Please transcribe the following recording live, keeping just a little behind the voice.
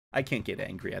I can't get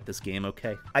angry at this game,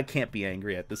 okay? I can't be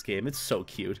angry at this game. It's so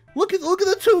cute. Look at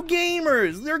the two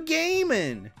gamers. They're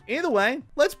gaming. Either way,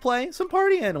 let's play some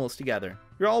party animals together.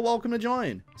 You're all welcome to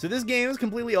join. So this game is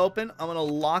completely open. I'm gonna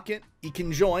lock it. You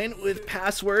can join with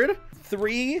password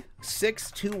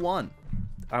 3621.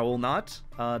 I will not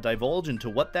divulge into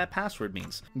what that password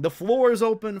means. The floor is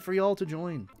open for y'all to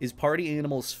join. Is party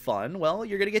animals fun? Well,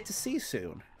 you're gonna get to see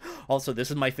soon. Also,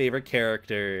 this is my favorite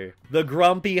character. The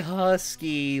grumpy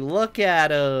husky. Look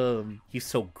at him. He's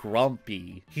so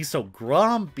grumpy. He's so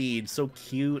grumpy and so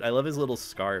cute. I love his little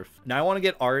scarf. Now I want to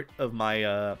get art of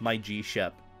my my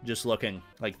G-Shep. Just looking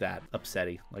like that.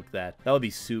 Upsetty like that. That would be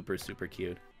super, super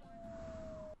cute.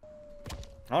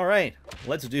 All right,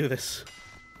 let's do this.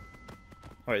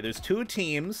 All right, there's two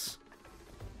teams.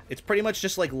 It's pretty much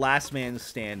just like last man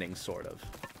standing, sort of.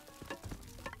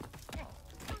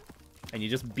 And you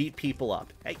just beat people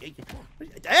up. Hey!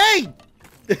 Hey!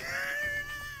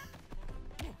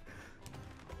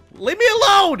 Leave me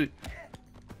alone!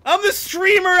 I'm the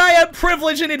streamer, I have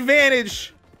privilege and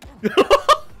advantage!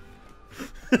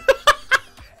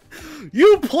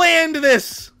 You planned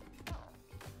this!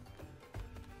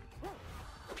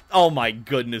 Oh my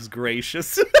goodness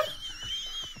gracious.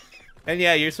 And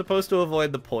yeah, you're supposed to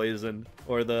avoid the poison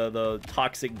or the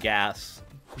toxic gas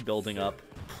building up.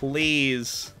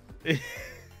 Please.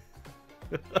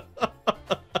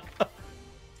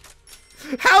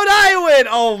 How'd I win?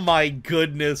 Oh my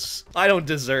goodness. I don't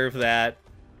deserve that.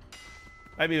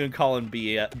 I'm even calling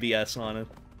BS on it.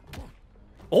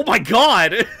 Oh my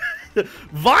god!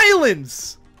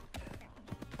 Violence!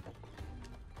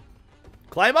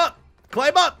 Climb up!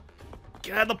 Climb up!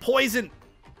 Get out of the poison!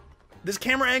 This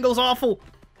camera angle's awful.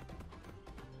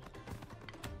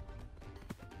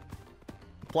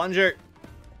 Plunger.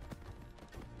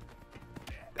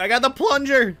 I got the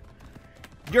plunger.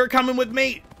 You're coming with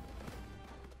me.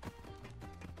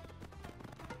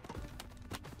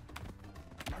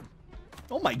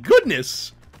 Oh my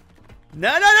goodness.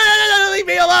 No, leave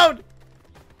me alone.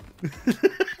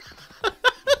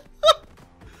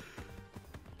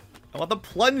 I want the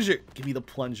plunger. Give me the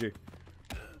plunger.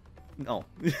 No.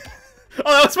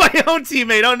 Oh, that was my own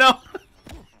teammate. Oh, no.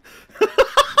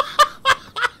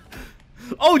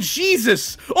 Oh,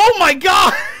 Jesus. Oh, my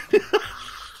God.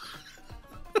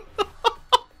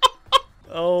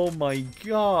 Oh, my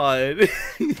God.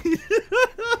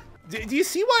 Do you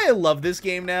see why I love this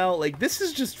game now? Like, this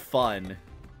is just fun.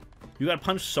 You got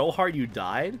punched so hard you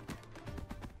died?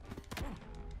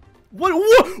 What?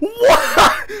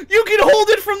 You can hold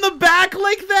it from the back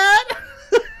like that?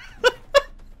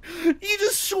 He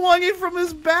just swung it from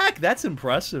his back. That's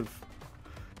impressive.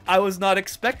 I was not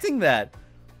expecting that.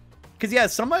 Because, yeah,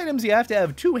 some items you have to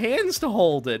have two hands to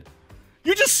hold it.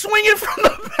 You just swing it from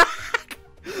the back.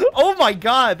 Oh, my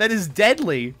God. That is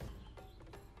deadly.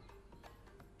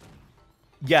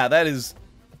 Yeah, that is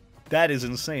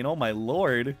insane. Oh, my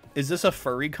Lord. Is this a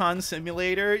FurryCon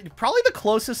simulator? Probably the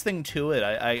closest thing to it,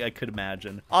 I could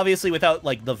imagine. Obviously, without,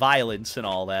 like, the violence and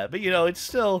all that. But, you know, it's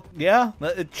still, yeah,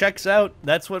 it checks out.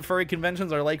 That's what furry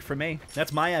conventions are like for me.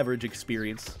 That's my average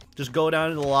experience. Just go down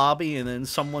to the lobby, and then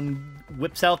someone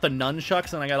whips out the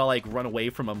nunchucks, and I gotta, like, run away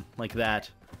from them like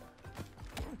that.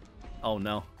 Oh,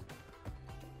 no.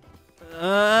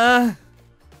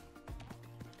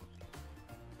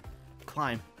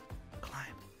 Climb.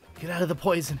 Get out of the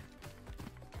poison.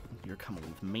 You're coming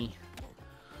with me.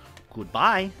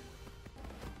 Goodbye.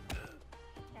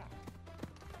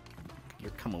 You're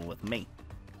coming with me.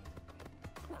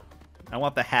 I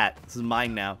want the hat. This is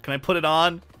mine now. Can I put it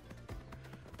on?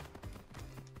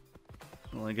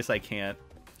 Well, I guess I can't.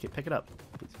 Okay, pick it up.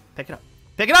 Please. Pick it up.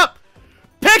 Pick it up!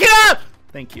 Pick it up!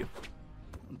 Thank you.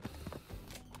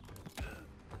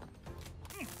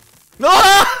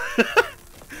 Ah!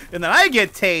 And then I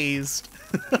get tased.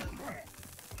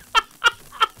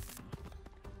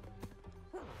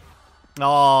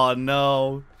 Oh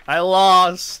no, I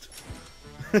lost.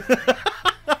 But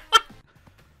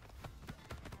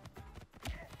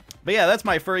yeah, that's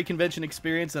my furry convention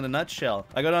experience in a nutshell.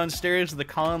 I go downstairs to the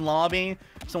con lobby,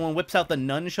 someone whips out the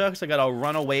nunchucks, I gotta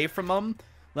run away from them,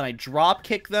 then I drop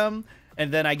kick them,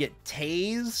 and then I get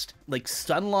tased, like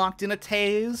stun locked in a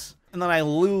tase, and then I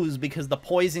lose because the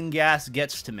poison gas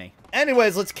gets to me.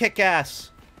 Anyways, let's kick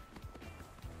ass.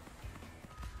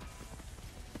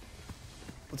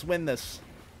 Let's win this.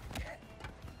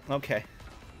 Okay.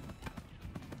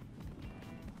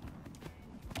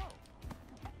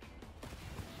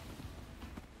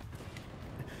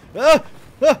 Ah!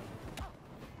 Ah!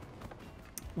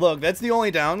 Look, that's the only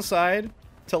downside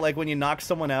to, like, when you knock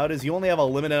someone out is you only have a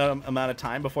limited amount of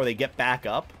time before they get back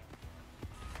up.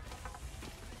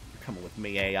 You're coming with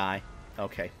me, AI.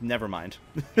 Okay, never mind.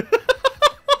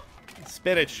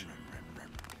 Spinach.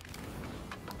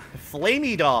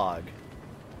 Flamey dog.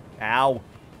 Ow.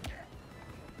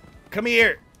 Come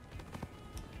here.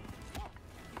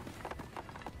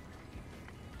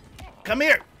 Come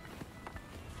here.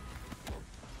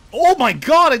 Oh my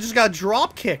god, I just got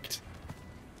drop kicked.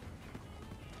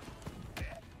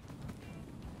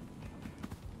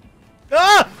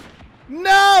 Ah!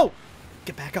 No!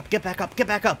 Get back up, get back up, get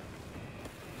back up.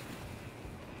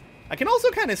 I can also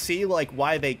kind of see, like,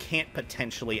 why they can't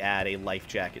potentially add a life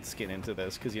jacket skin into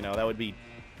this, because, you know, that would be...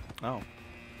 Oh.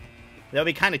 That would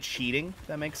be kind of cheating, if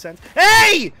that makes sense.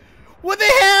 Hey! What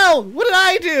the hell? What did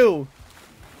I do?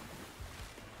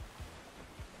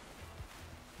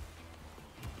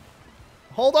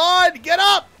 Hold on! Get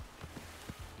up!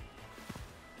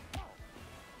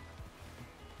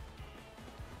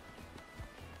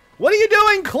 What are you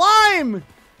doing? Climb!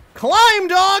 Climb,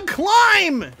 dog!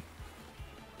 Climb!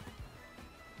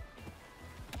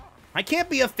 I can't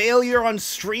be a failure on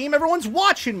stream. Everyone's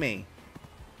watching me.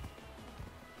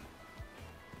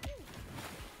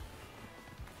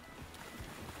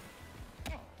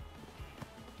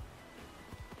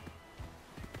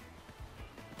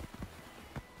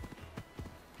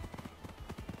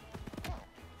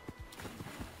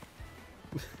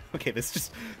 Okay,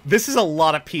 this is a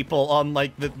lot of people on,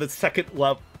 like, the second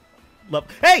level.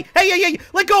 Hey! Hey, hey, hey!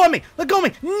 Let go of me! Let go of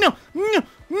me! No! No!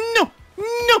 No!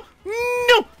 No!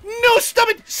 No! No! Stop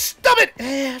it! Stop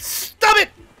it! Stop it!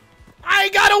 I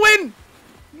gotta win!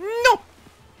 No!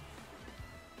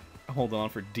 Hold on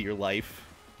for dear life.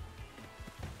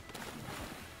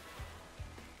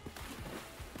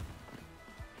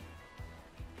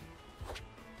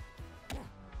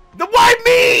 Why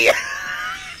me?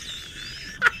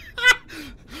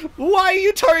 Why are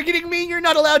you targeting me? You're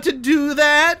not allowed to do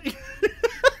that.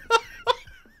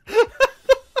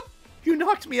 You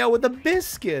knocked me out with a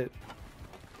biscuit.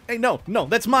 Hey, no, no,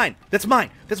 that's mine. That's mine.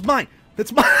 That's mine.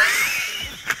 That's mine.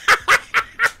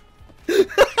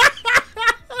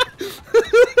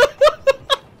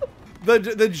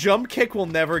 The jump kick will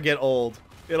never get old.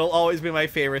 It'll always be my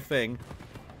favorite thing.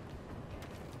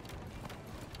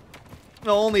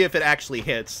 No, only if it actually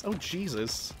hits. Oh,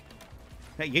 Jesus.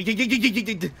 Hey,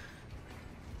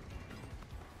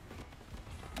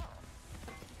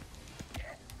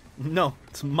 no,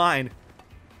 it's mine.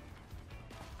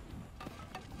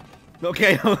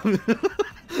 Okay.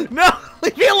 No,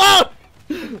 leave me alone!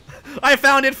 I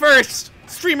found it first!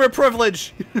 Streamer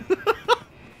privilege!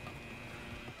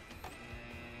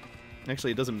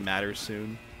 Actually, it doesn't matter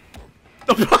soon.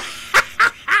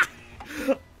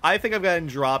 I think I've gotten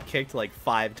drop kicked like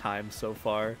 5 times so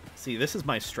far. See, this is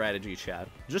my strategy, Chad.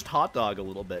 Just hot dog a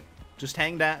little bit. Just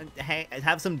hang down,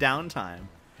 have some downtime.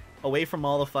 Away from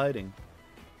all the fighting.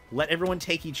 Let everyone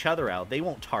take each other out. They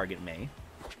won't target me.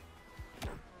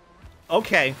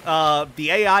 Okay,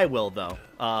 the AI will, though.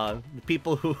 The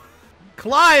people who...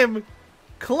 Climb!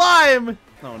 Climb!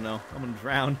 Oh no, I'm gonna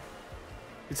drown.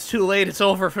 It's too late, it's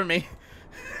over for me.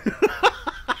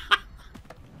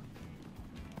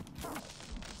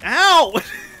 Ow!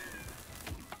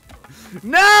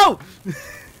 No!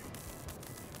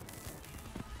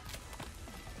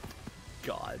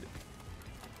 God.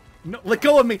 No, let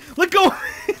go of me! Let go!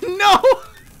 No!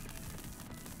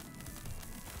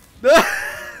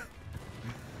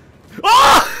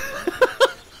 Oh!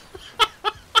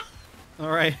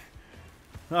 Alright.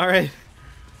 Alright.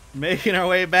 Making our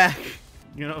way back.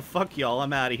 You know, fuck y'all.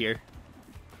 I'm out of here.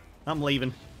 I'm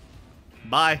leaving.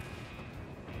 Bye.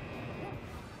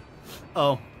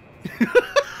 Oh.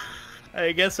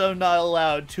 I guess I'm not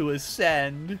allowed to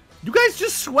ascend. You guys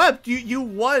just swept. You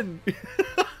won.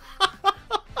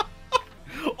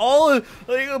 All of,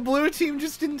 like, the blue team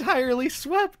just entirely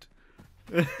swept.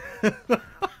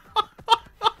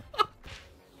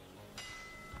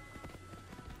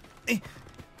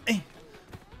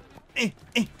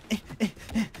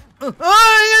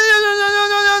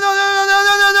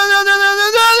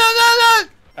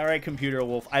 Alright, Computer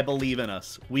Wolf, I believe in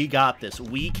us. We got this.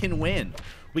 We can win.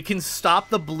 We can stop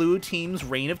the blue team's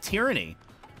reign of tyranny.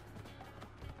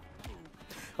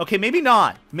 Okay, maybe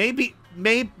not. Maybe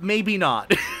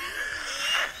not.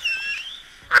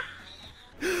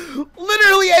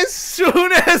 Literally as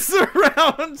soon as the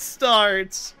round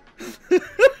starts.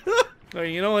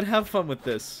 Alright, you know what? Have fun with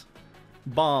this.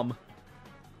 Bomb.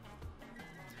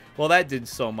 Well, that did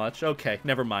so much. Okay,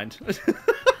 never mind.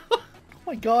 Oh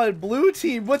my god, blue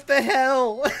team, what the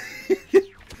hell?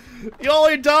 Y'all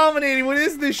are dominating. What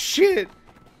is this shit?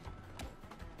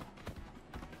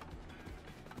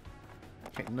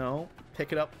 Okay, no.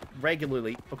 Pick it up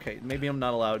regularly. Okay, maybe I'm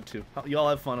not allowed to. Y'all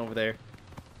have fun over there.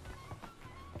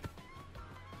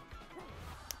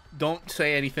 Don't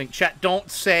say anything. Chat,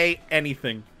 don't say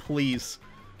anything. Please.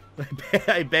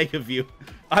 I beg of you.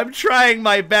 I'm trying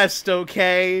my best,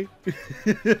 okay?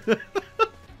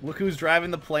 Look who's driving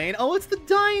the plane. Oh, it's the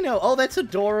dino. Oh, that's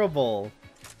adorable.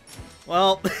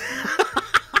 Well,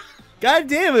 god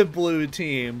damn it, blue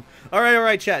team. All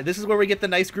right, chat. This is where we get the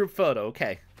nice group photo.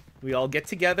 Okay. We all get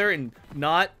together and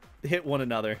not hit one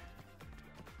another.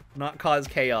 Not cause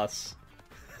chaos.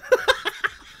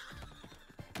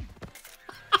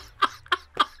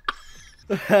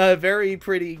 Very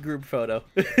pretty group photo.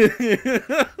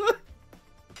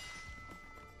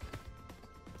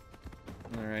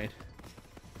 All right.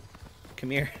 Come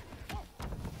here.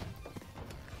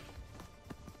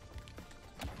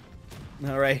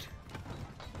 All right.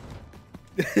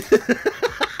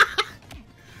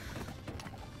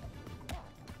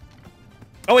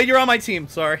 Oh wait, you're on my team.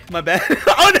 Sorry, my bad.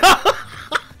 Oh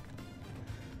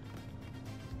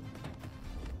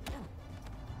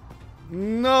no!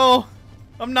 No,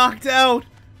 I'm knocked out.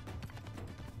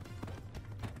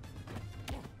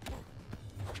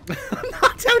 I'm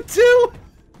knocked out too.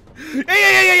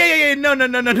 Hey, no.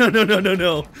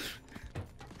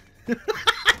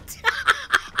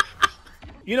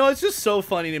 You know, it's just so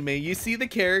funny to me. You see the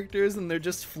characters and they're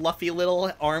just fluffy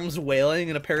little arms wailing,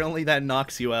 and apparently that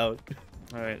knocks you out.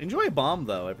 Alright, enjoy a bomb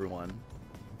though, everyone.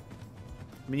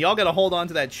 I mean, y'all gotta hold on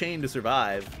to that chain to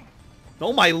survive.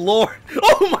 Oh my lord!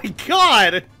 Oh my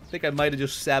god! I think I might have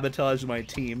just sabotaged my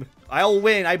team. I'll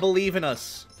win, I believe in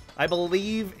us. I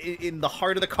believe in the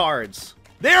heart of the cards.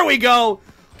 There we go!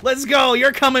 Let's go,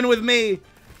 you're coming with me!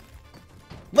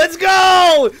 Let's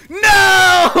go!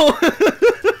 No!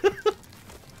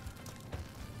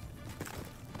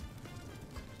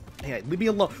 Hey, leave me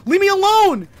alone. Leave me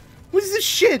alone! What is this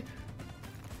shit?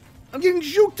 I'm getting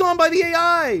juked on by the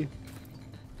AI!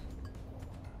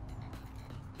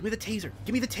 Give me the taser.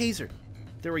 Give me the taser.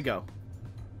 There we go.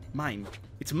 Mine.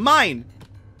 It's mine!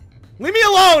 Leave me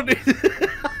alone!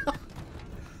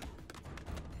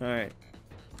 Alright.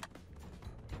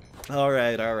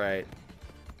 Alright.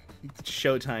 It's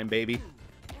showtime, baby.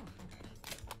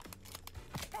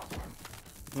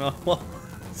 Oh, well,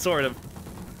 sort of.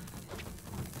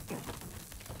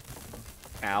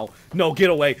 Ow. No, get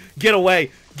away! Get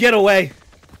away! Get away!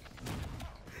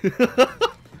 You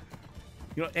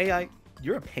know, AI,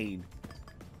 you're a pain.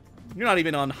 You're not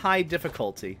even on high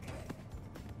difficulty.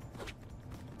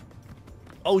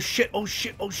 Oh shit, oh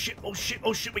shit, oh shit, oh shit,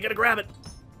 oh shit, we gotta grab it!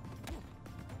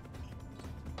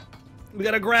 We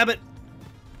gotta grab it!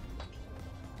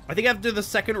 I think after the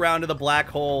second round of the black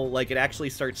hole, like, it actually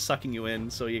starts sucking you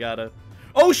in, so you gotta...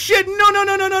 Oh shit! No!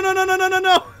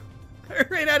 I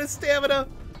ran out of stamina!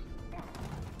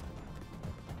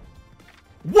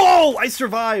 Whoa! I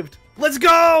survived! Let's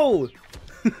go!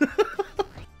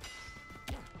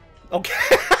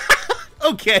 Okay.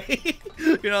 Okay.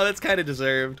 You know, that's kind of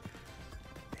deserved.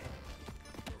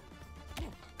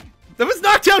 That was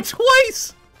knocked out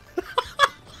twice!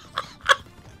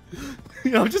 You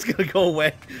know, I'm just gonna go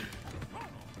away.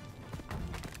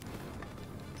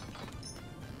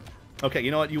 Okay, you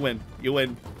know what? You win. You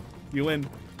win. You win.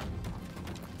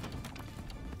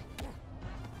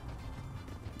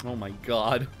 Oh my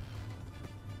god.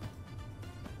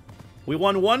 We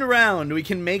won one round. We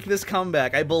can make this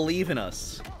comeback. I believe in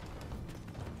us.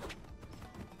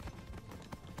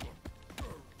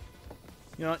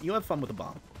 You know what? You have fun with the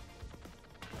bomb.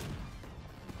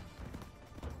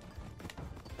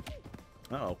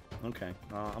 Uh-oh. Okay.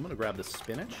 I'm gonna grab the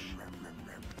spinach.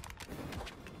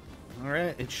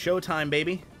 Alright, it's showtime,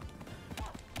 baby.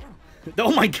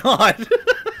 Oh my god!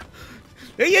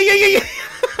 Yeah!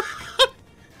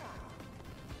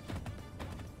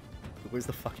 Where's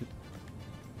the fucking...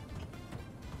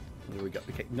 There we go.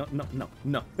 Okay, no.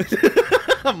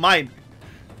 Mine!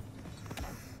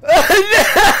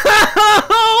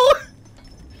 No!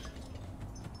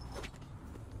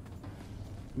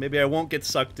 Maybe I won't get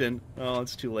sucked in. Oh,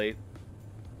 it's too late.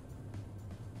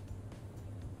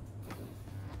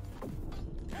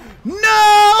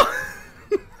 No!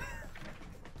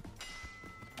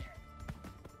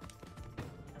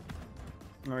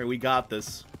 Alright, we got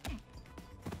this.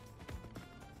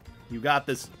 You got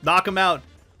this. Knock him out.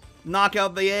 Knock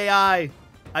out the AI.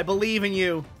 I believe in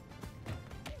you.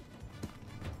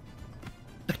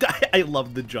 I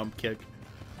love the jump kick.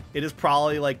 It is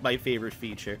probably like my favorite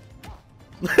feature.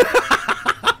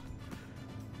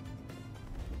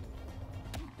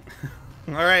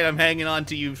 Alright, I'm hanging on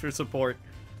to you for support.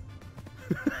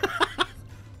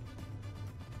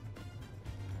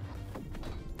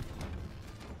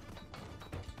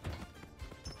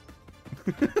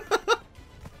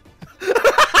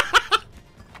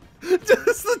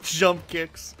 Just the jump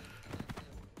kicks.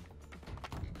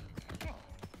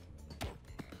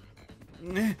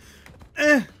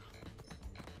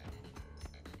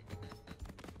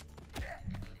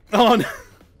 Oh no.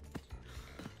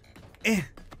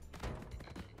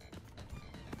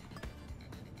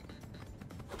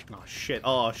 Oh shit.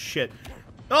 Oh shit.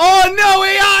 Oh no,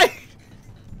 AI!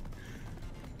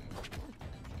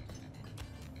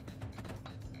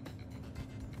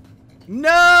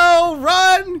 No,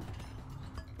 run!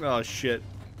 Oh shit.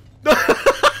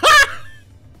 Oh,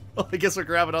 I guess we're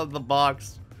grabbing onto the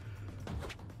box.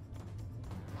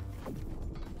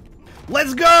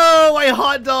 Let's go! I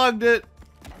hot dogged it.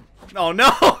 Oh no!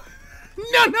 No,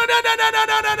 no, no, no, no, no,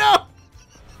 no, no, no!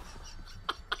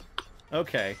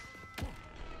 Okay.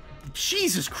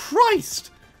 Jesus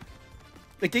Christ!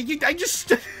 Like, I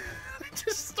just... I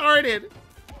just started.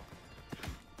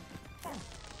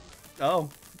 Oh.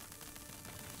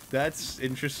 That's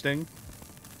interesting.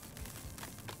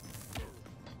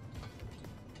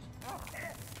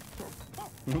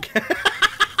 Okay.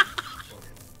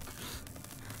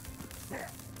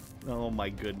 Oh my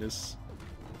goodness.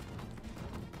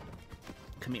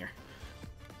 Come here.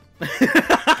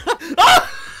 Ah!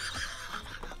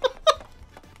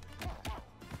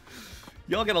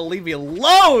 Y'all gotta leave me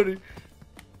alone!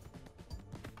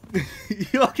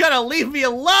 Y'all gotta leave me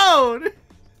alone!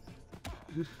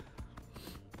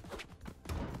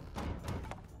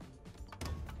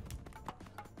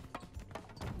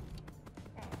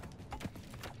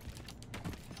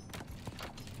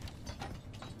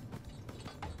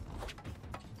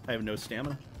 I have no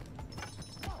stamina.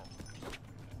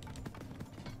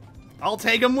 I'll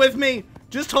take him with me!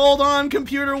 Just hold on,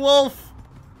 Computer Wolf!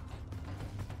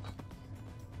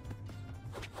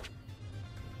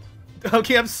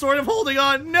 Okay, I'm sort of holding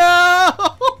on. No!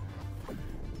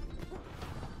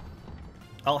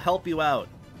 I'll help you out.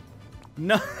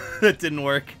 No, that didn't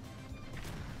work.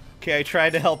 Okay, I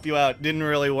tried to help you out. Didn't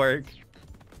really work.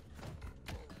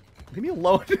 Leave me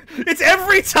alone. It's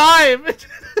every time! It's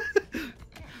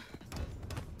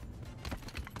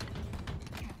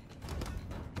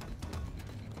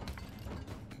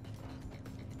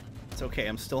okay,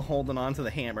 I'm still holding on to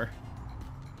the hammer.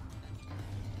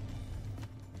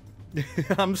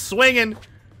 I'm swinging!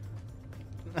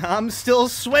 I'm still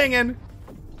swinging!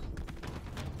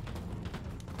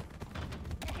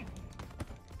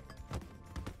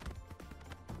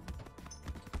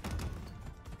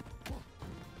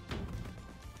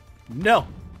 No!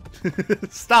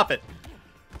 Stop it!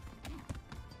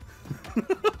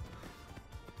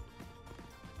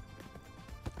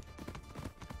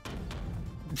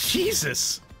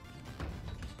 Jesus!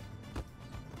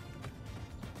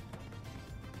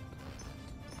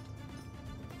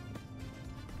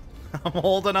 I'm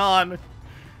holding on.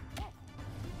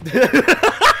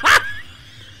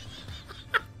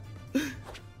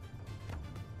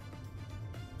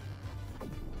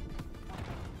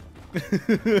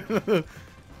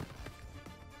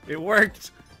 It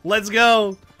worked. Let's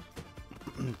go.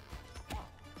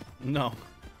 No.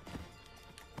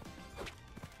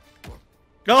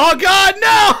 Oh God,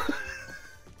 no!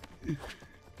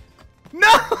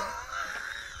 No!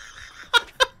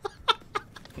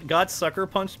 Got sucker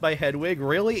punched by Hedwig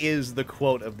really is the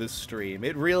quote of this stream.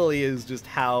 It really is just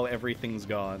how everything's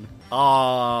gone.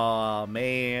 Aw,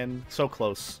 man. So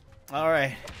close.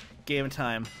 Alright. Game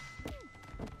time.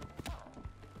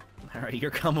 Alright,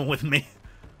 you're coming with me.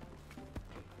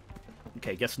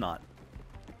 Okay, guess not.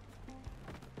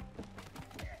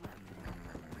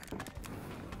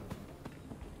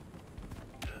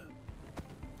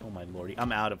 Oh my lordy.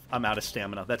 I'm out of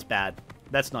stamina. That's bad.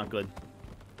 That's not good.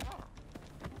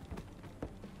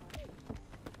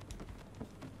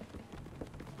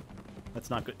 That's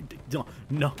not good.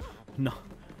 No, no.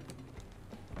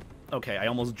 Okay, I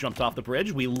almost jumped off the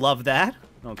bridge. We love that.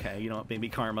 Okay, you know what? Maybe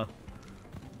karma.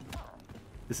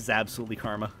 This is absolutely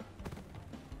karma.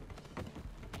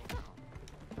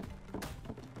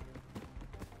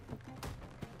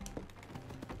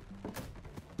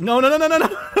 No, no, no, no, no, no,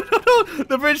 no!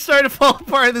 The bridge started to fall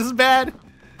apart. This is bad.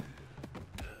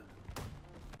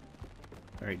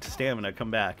 All right, stamina, come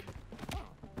back.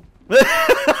 The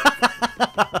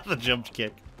jump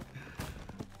kick.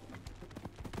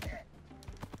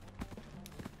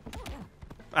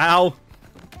 Ow.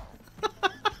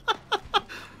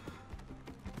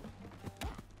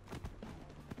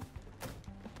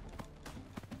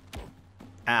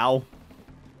 Ow.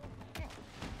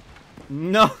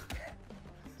 No.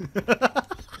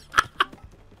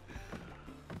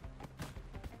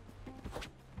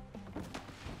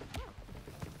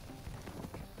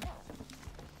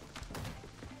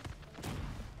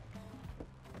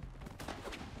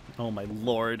 Oh my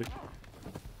lord.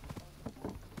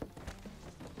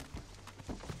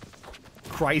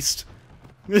 Christ.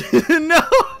 No!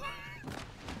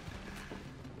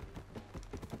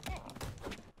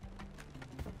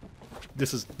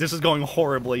 This is going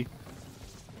horribly.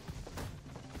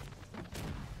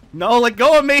 No, let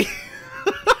go of me!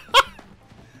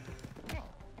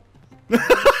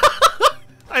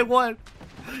 I won.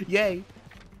 Yay.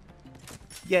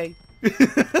 Yay.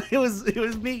 it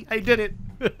was me. I did it.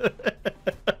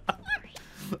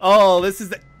 Oh, this is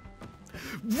the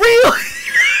really.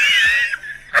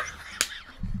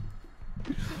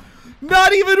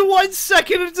 Not even 1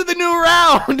 second into the new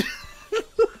round.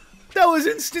 That was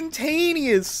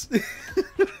instantaneous.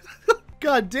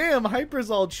 God damn,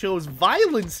 Hyperzol chose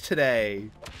violence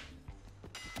today.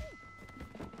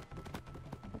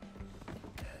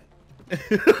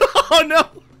 Oh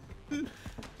no!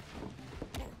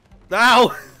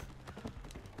 Ow!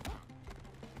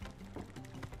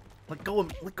 Let go of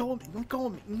me, let go of me, let go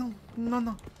of me. No, no,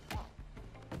 no.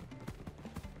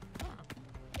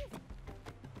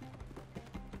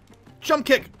 Jump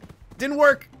kick! Didn't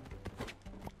work!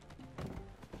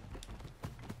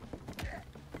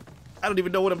 I don't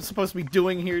even know what I'm supposed to be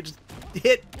doing here. Just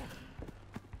hit!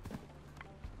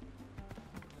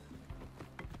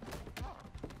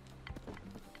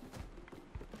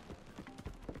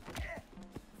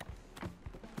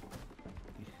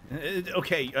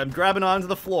 Okay, I'm grabbing onto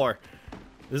the floor.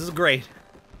 This is great.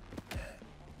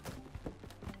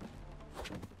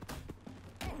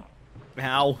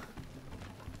 Ow.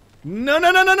 No, no,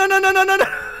 no, no, no, no, no, no, no, no!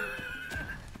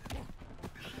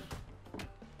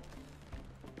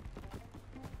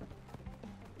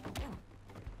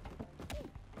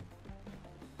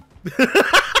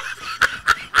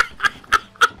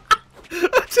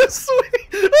 Just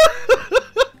sweet.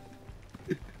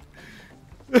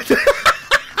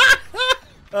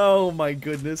 Oh my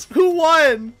goodness. Who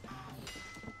won?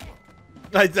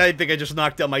 I think I just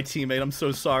knocked out my teammate. I'm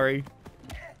so sorry.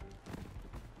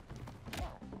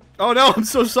 Oh no, I'm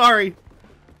so sorry.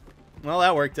 Well,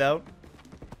 that worked out.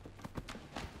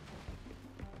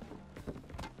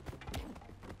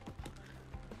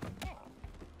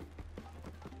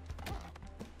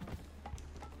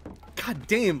 God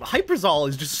damn, Hyperzol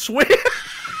is just swinging.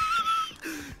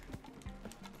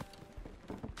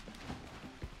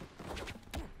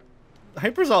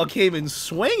 Hyperzol came in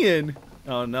swinging.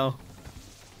 Oh no.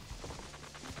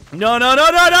 No, no, no,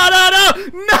 no, no, no, no!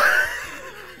 No!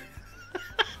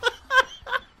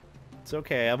 It's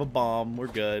okay, I have a bomb. We're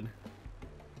good.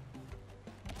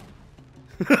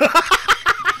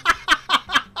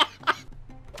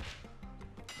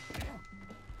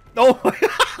 Oh my God.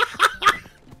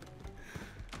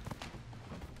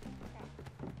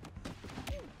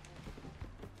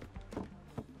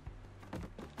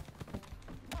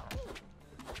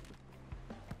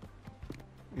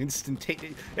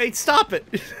 Instantaneous. Hey, stop it!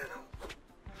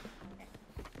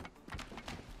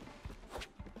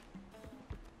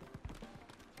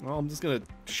 Well, I'm just gonna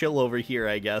chill over here,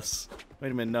 I guess.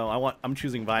 Wait a minute, no, I'm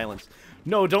choosing violence.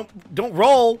 No, don't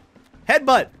roll!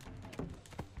 Headbutt!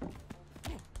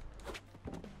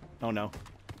 Oh no.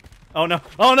 Oh no,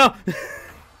 oh no!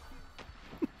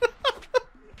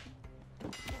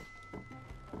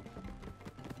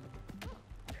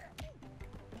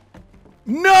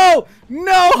 No!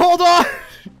 No! Hold on!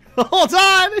 Hold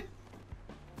on!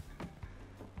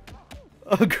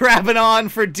 Oh, grabbing on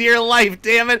for dear life,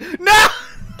 damn it! No!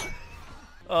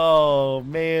 Oh,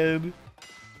 man.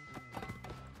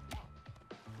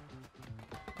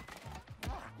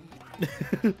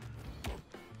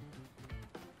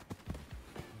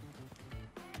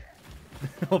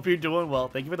 Hope you're doing well.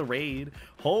 Thank you for the raid.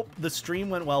 Hope the stream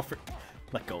went well for...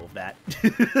 Let go of that.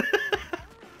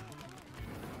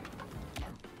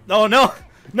 Oh no!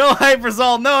 No,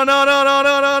 Hyperzol! No, no, no, no,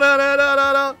 no, no, no, no, no,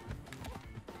 no, no!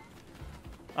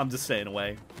 I'm just staying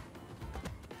away.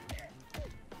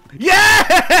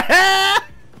 Yeah!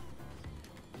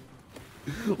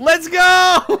 Let's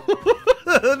go!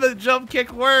 The jump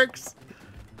kick works!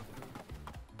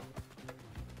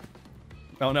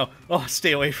 Oh no. Oh,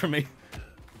 stay away from me.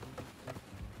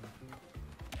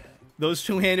 Those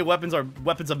two-handed weapons are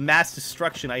weapons of mass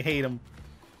destruction. I hate them.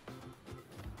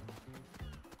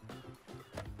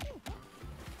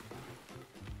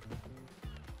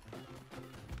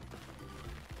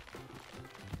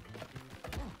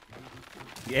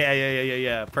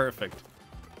 Yeah. Perfect.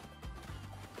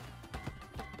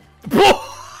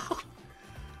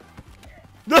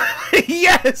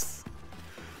 Yes!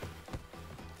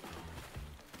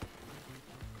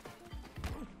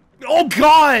 Oh,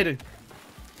 God!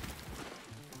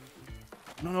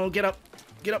 No, get up.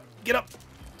 Get up. Get up.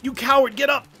 You coward, get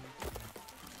up!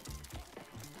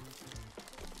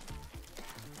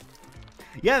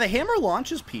 Yeah, the hammer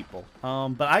launches people,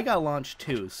 but I got launched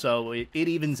too, so it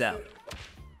evens out.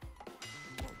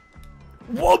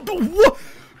 What?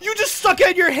 You just stuck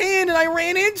out your hand and I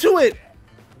ran into it!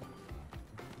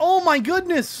 Oh my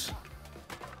goodness!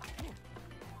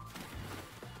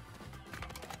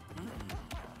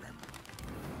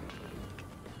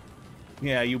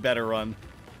 Yeah, you better run.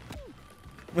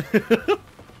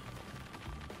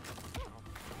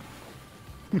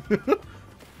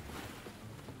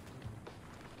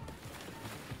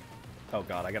 Oh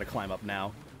god, I gotta climb up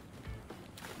now.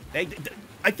 I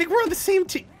think we're on the same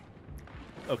team.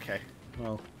 Okay,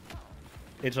 well,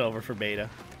 it's over for Beta.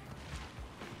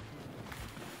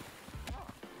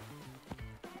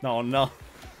 No, no.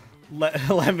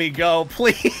 Let me go,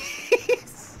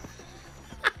 please.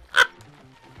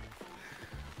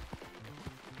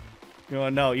 Oh,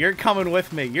 no, you're coming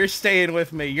with me. You're staying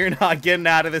with me. You're not getting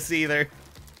out of this either.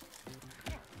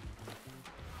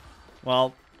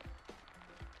 Well,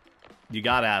 you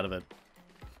got out of it.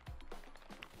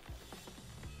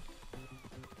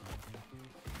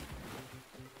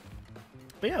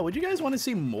 But yeah, would you guys want to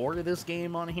see more of this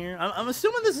game on here? I'm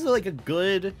assuming this is like a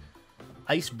good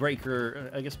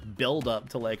icebreaker, I guess, build up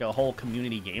to like a whole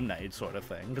community game night sort of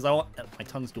thing. Because I want, my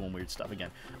tongue's doing weird stuff again.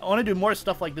 I want to do more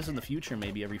stuff like this in the future,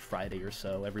 maybe every Friday or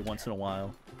so, every once in a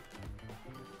while.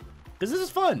 Because this is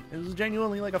fun. This is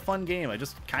genuinely like a fun game. I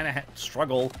just kind of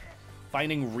struggle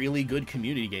finding really good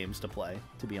community games to play,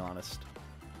 to be honest.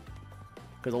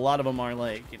 Because a lot of them are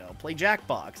like, you know, play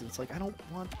Jackbox. And it's like, I don't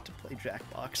want to play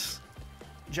Jackbox.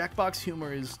 Jackbox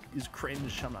humor is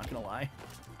cringe, I'm not gonna lie.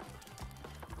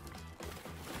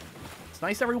 It's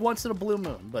nice every once in a blue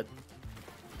moon, but,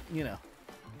 you know.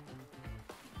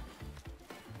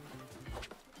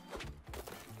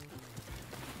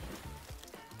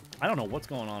 I don't know what's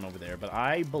going on over there, but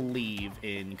I believe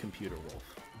in Computer Wolf.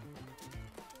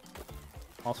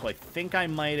 Also, I think I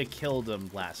might have killed him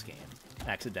last game.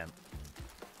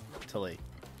 Accidentally.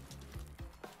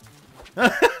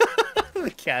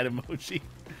 The cat emoji.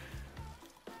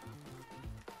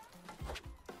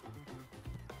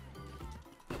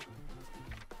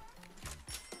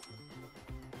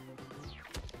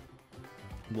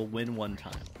 We'll win one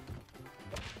time.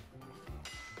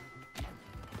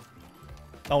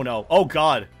 Oh no. Oh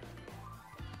god.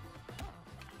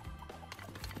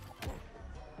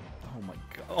 Oh my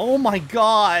god. Oh my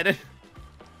god.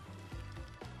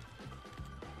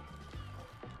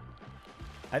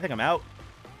 I think I'm out.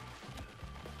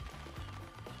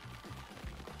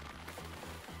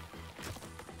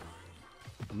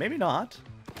 Maybe not.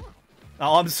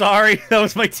 Oh, I'm sorry. That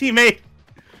was my teammate.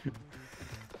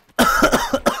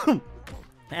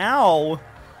 Ow.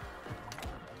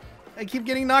 I keep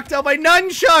getting knocked out by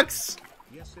nunchucks.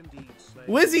 Yes, indeed, Slade.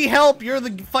 Wizzy, help! You're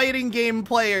the fighting game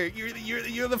player.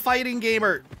 You're the fighting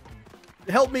gamer.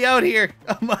 Help me out here.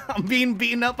 I'm being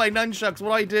beaten up by nunchucks. What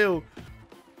do I do?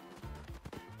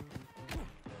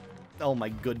 Oh my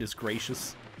goodness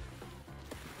gracious.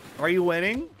 Are you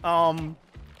winning?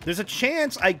 There's a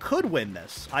chance I could win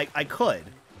this. I could.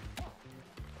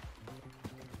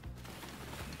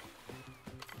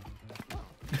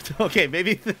 Okay,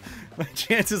 maybe my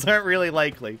chances aren't really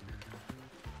likely.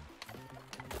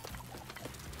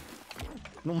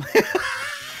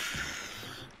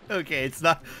 Okay, it's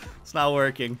not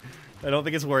working. I don't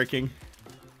think it's working.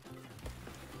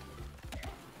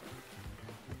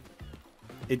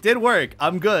 It did work.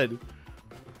 I'm good.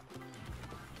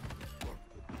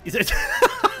 Is it?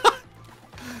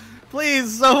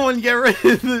 Please, someone get rid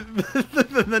of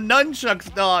the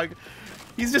nunchucks dog.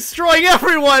 He's destroying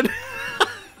everyone.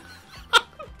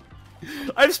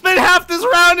 I've spent half this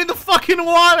round in the fucking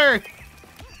water!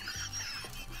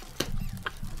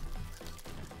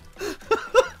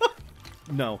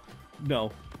 No.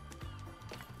 No.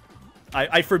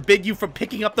 I forbid you from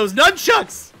picking up those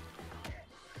nunchucks!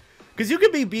 Because you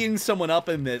could be beating someone up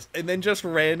in this, and then just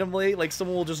randomly, like,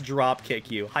 someone will just drop kick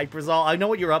you. Hyperzol, I know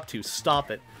what you're up to. Stop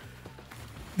it.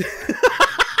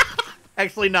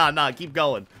 Actually, nah, keep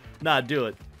going. Nah, do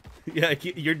it. Yeah,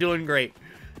 you're doing great.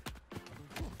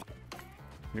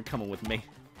 You're coming with me.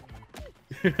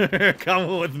 You're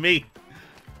coming with me.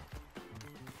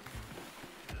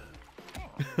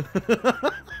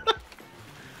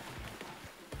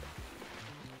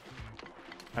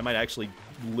 I might actually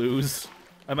lose.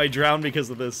 I might drown because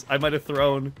of this. I might have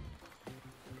thrown.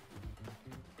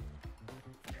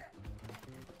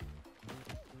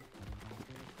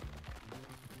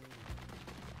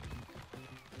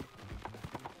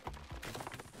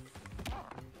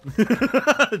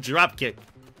 Drop kick.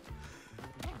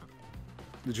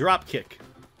 Drop kick.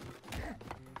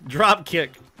 Drop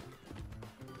kick.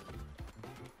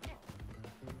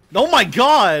 Oh my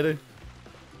god!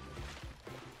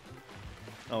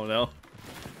 Oh no.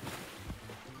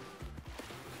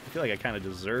 I feel like I kind of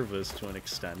deserve this to an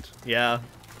extent. Yeah.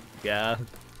 Yeah.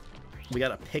 We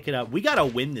gotta pick it up. We gotta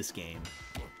win this game.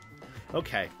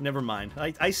 Okay, never mind.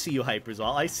 I see you,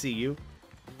 Hyperzol. I see you.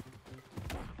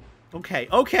 Okay,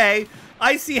 okay.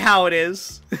 I see how it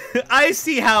is. I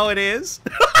see how it is.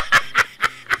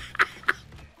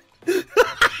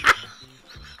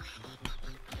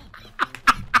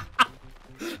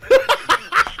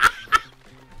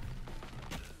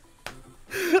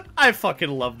 I fucking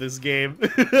love this game.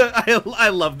 I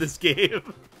love this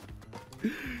game.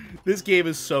 This game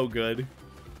is so good.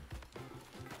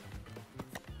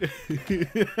 Hey,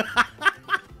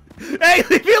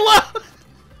 leave me alone!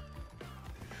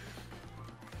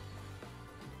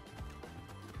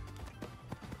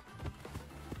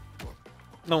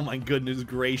 Oh my goodness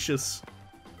gracious.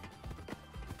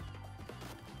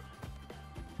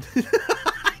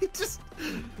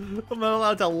 I'm not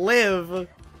allowed to live.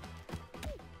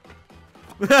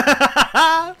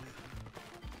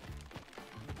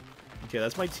 Okay,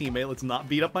 that's my teammate. Let's not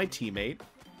beat up my teammate.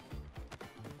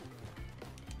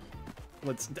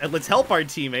 Let's help our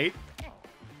teammate.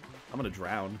 I'm gonna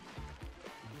drown.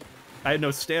 I had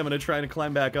no stamina trying to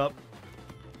climb back up.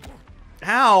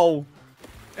 Ow!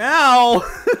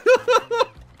 Ow!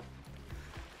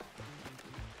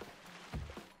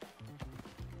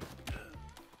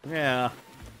 Yeah.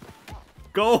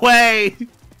 Go away!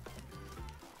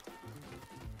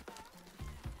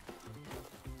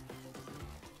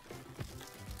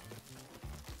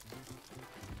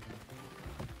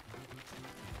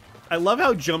 I love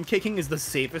how jump kicking is the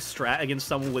safest strat against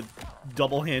someone with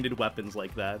double-handed weapons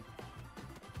like that.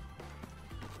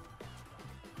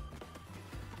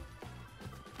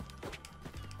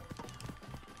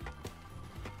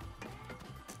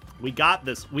 We got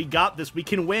this. We got this. We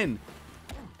can win.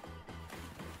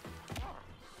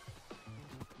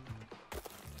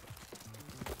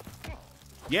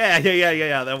 Yeah,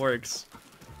 that works.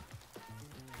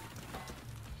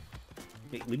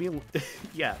 Hey, leave me alone.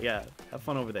 Yeah. Have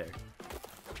fun over there.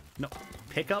 No.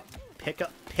 Pick it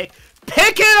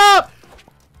up!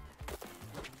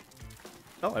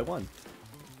 Oh, I won.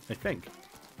 I think.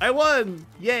 I won!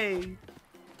 Yay!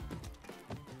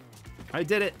 I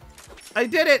did it! I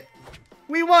did it!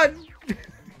 We won!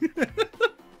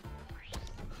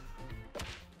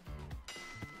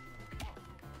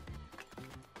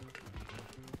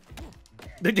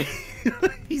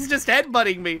 He's just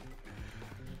headbutting me.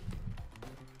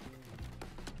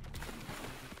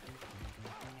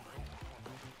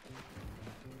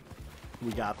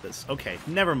 We got this. Okay,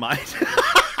 never mind.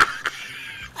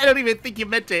 I don't even think you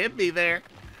meant to hit me there.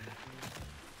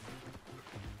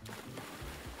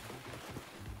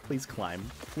 Please climb.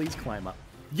 Please climb up.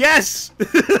 Yes!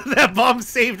 That bomb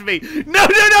saved me. No,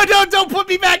 don't put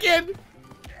me back in!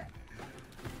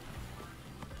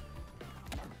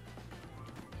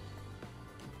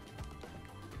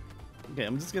 Okay,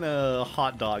 I'm just gonna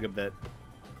hot dog a bit.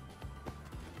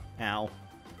 Ow.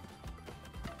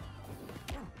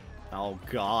 Oh,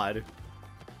 God.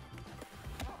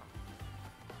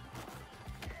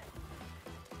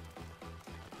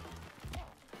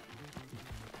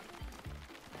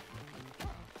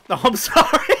 Oh, I'm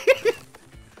sorry!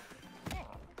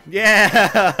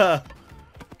 Yeah!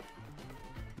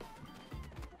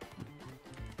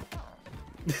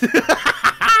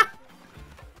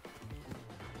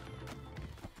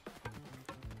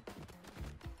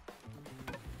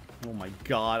 Oh my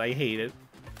god, I hate it.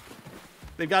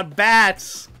 They've got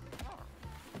bats!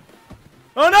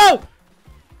 Oh no!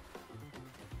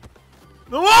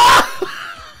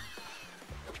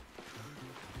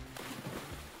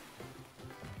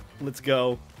 Let's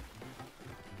go.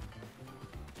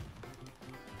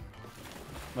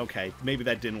 Okay, maybe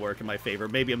that didn't work in my favor.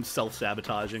 Maybe I'm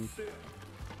self-sabotaging.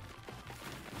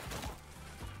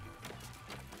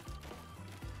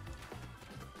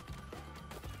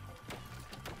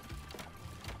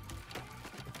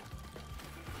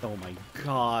 Oh my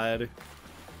god.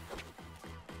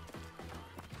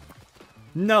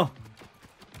 No.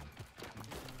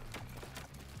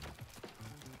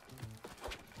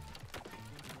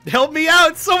 Help me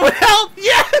out! Someone help!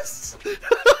 Yes!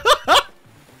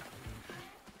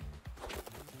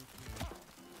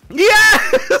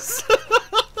 Yes!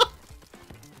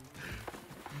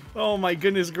 Oh my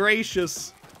goodness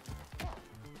gracious.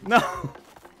 No.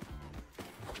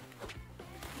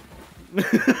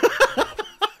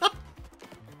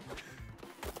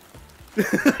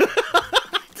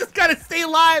 Just gotta stay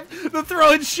alive. They're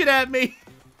throwing shit at me.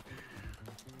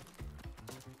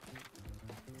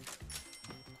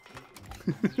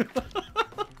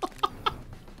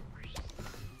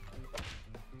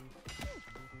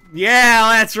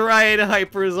 Yeah, that's right,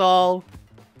 Hyperzol.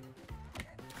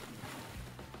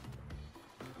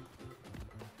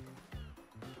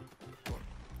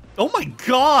 Oh my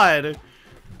god!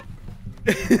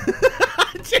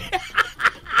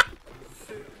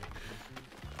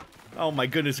 Oh my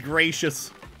goodness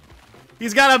gracious.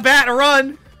 He's got a bat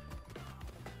run!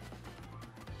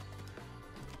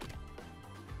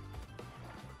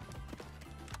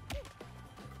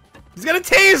 He's got a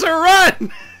taser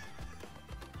run!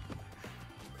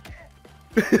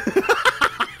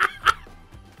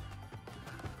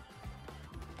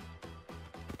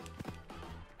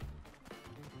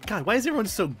 God, why is everyone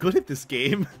so good at this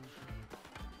game?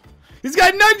 He's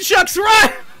got nunchucks,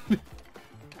 run!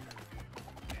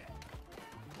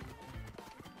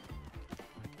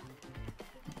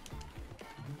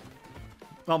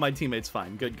 Oh, my teammate's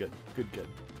fine. Good, good. Good, good.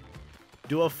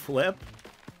 Do a flip.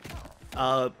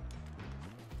 Ah,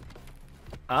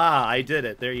 I did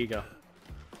it. There you go.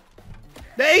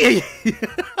 Hey!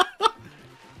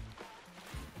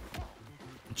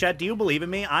 Chat, do you believe in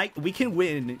me? We can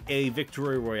win a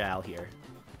victory royale here.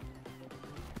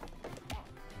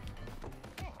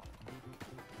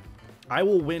 I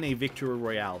will win a victory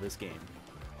royale this game.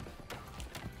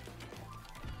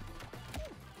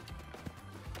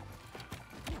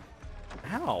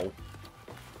 Ow.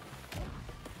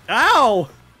 Ow!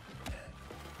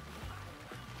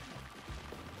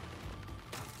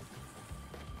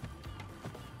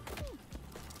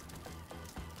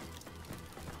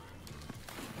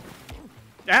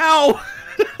 Ow!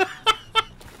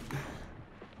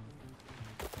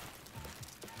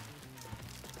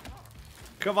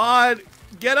 Come on,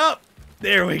 get up.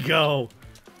 There we go.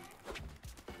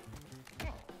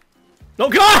 Oh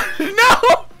god,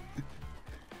 no!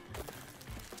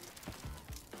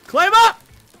 Climb up!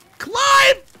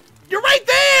 Climb! You're right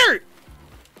there!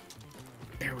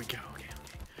 There we go. Okay,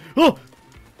 okay. Oh!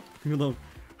 Leave me alone.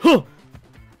 Oh!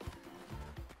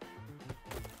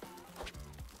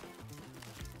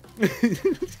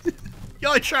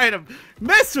 Y'all are trying to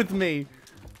mess with me!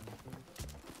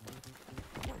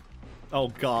 Oh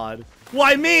god.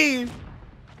 Why me?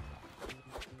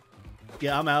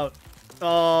 Yeah, I'm out.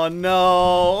 Oh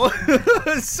no!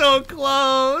 So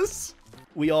close!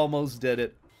 We almost did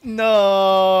it. No!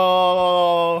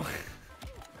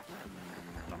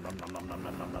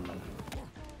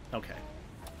 Okay.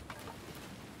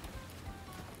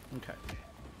 Okay.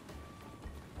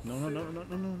 No, no, no, no,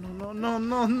 no, no, no, no,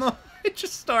 no, no. It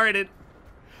just started.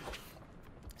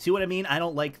 See what I mean? I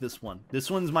don't like this one. This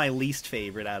one's my least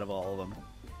favorite out of all of them.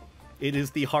 It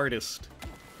is the hardest.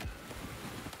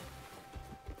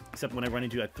 Except when I run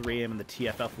into you at 3 AM in the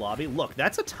TFF lobby. Look,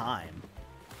 that's a time.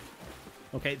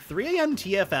 Okay, 3 AM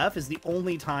TFF is the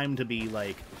only time to be,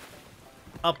 like,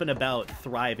 up and about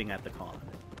thriving at the con.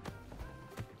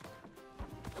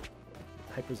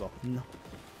 Hyperzol. No.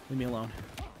 Leave me alone.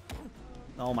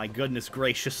 Oh my goodness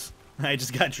gracious. I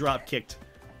just got drop kicked.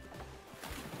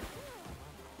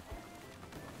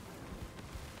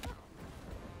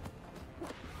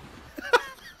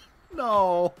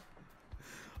 No.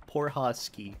 Poor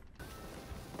Husky.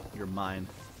 You're mine.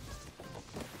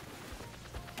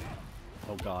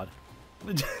 Oh god.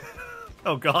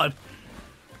 Oh god.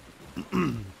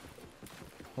 Well,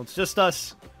 it's just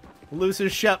us.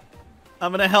 Loses Shep.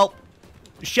 I'm gonna help.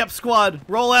 Shep squad,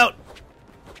 roll out.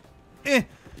 Eh.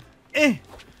 Eh.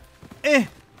 Eh.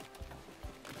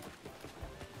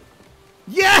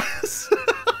 Yes!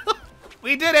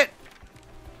 We did it!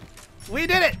 We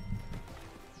did it!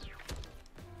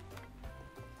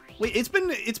 Wait, it's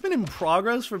been in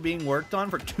progress for being worked on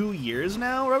for 2 years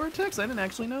now, Rubber Tex? I didn't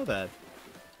actually know that.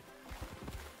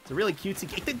 It's a really cutesy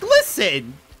game.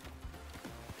 Listen!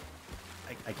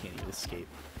 I can't even escape.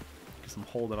 Because I'm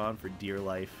holding on for dear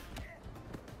life.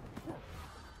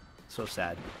 So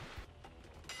sad.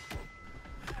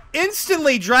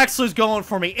 Instantly, Draxler's going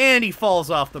for me, and he falls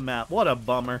off the map. What a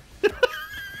bummer.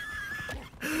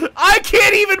 I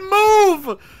can't even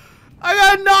move! I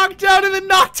got knocked out and then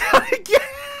knocked out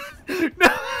again! No.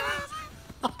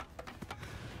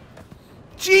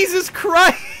 Jesus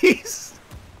Christ!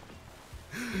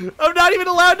 I'm not even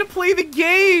allowed to play the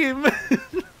game!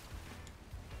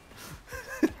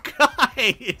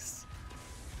 Guys!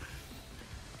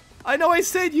 I know I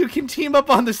said you can team up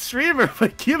on the streamer,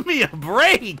 but give me a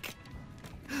break!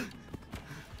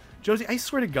 Josie, I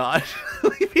swear to God.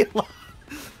 Leave me alone.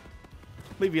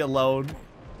 Leave me alone.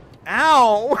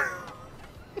 Ow!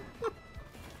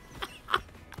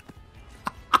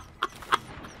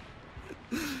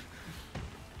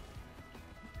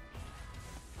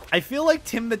 I feel like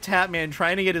Tim the Tatman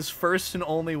trying to get his first and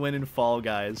only win in Fall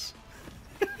Guys.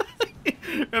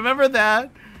 Remember that?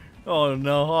 Oh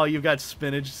no, oh, you got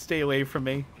spinach. Stay away from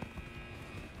me.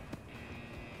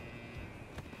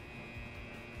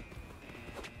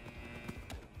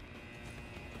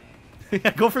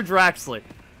 Yeah, go for Draxler.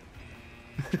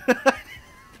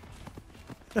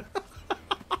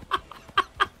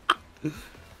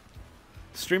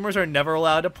 Streamers are never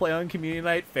allowed to play on community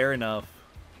night? Fair enough.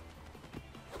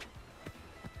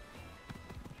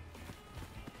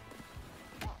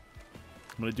 I'm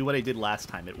gonna do what I did last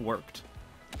time. It worked.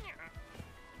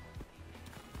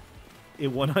 It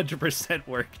 100%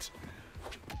 worked.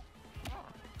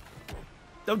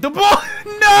 The ball!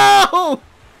 No!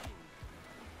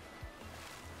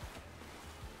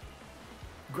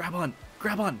 Grab on!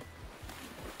 Grab on!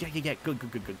 Yeah. Good.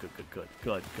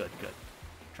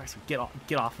 Draxler, get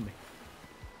off of me.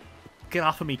 Get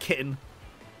off of me, kitten.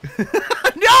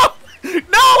 No!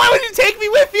 No! Why would you take me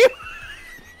with you?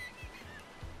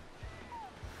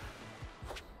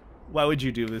 Why would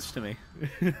you do this to me?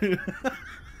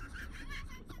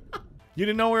 You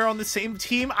didn't know we were on the same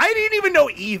team? I didn't even know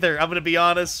either, I'm gonna be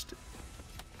honest.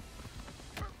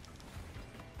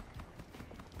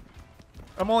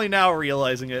 I'm only now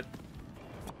realizing it.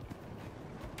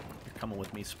 You're coming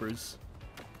with me, Spruce.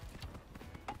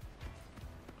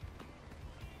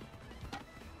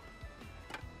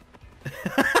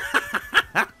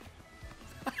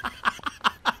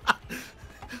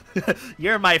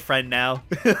 You're my friend now.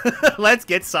 Let's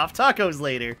get soft tacos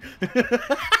later.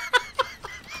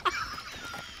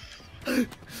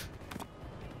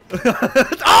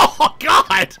 Oh,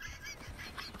 God!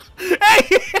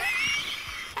 Hey!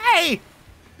 Hey!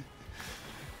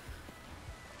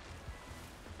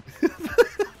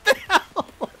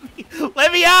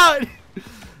 Let me out!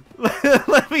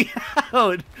 Let me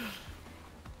out!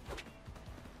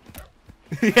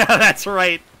 Yeah, that's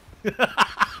right.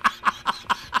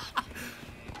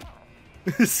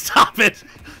 Stop it!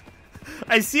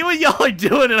 I see what y'all are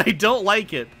doing and I don't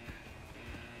like it.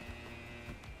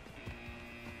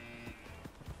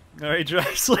 Alright,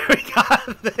 Draxler, we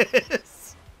got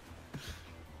this!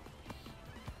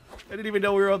 I didn't even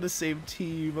know we were on the same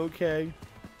team, okay.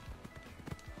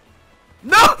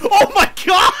 No! Oh my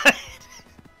God!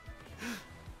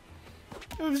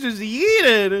 I was just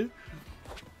yeeted!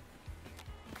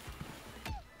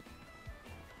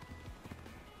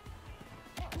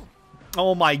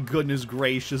 Oh my goodness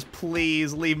gracious,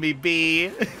 please leave me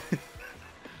be.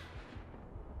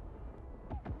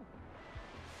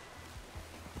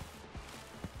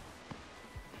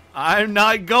 I'm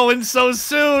not going so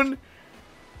soon!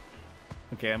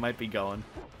 Okay, I might be going.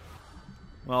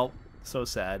 Well, so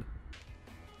sad.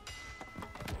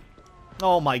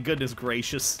 Oh my goodness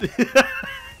gracious.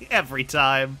 Every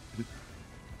time. You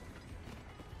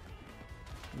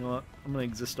know what? I'm gonna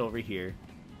exist over here.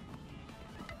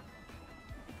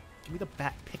 Give me the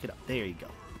bat, pick it up. There you go.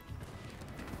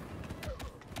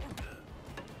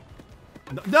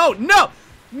 No, no!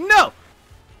 No!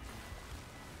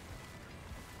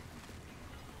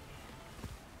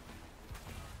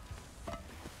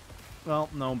 Well,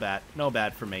 no bat. No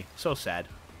bat for me. So sad.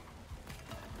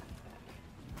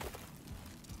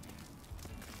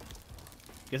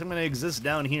 Guess I'm gonna exist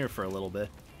down here for a little bit.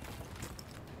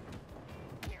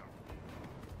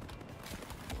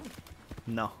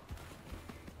 No.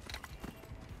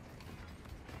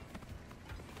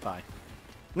 Bye.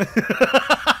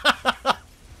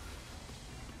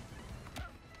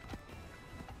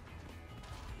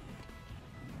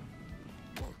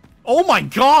 Oh my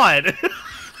God!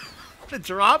 The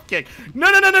drop kick. No,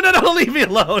 leave me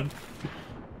alone.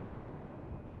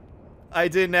 I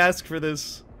didn't ask for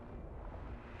this.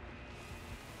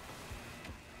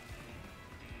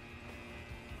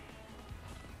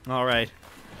 All right.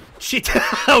 Shit.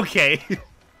 Okay.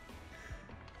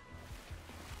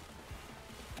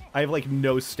 I have, like,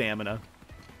 no stamina.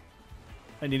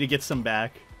 I need to get some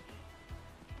back.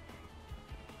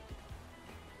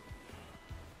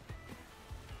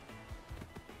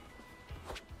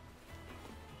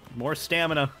 More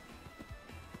stamina.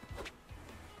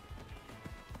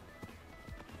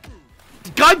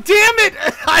 God damn it!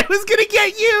 I was gonna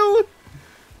get you!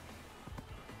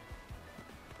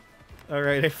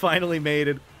 Alright, I finally made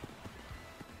it.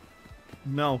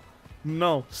 No.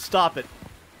 No. Stop it.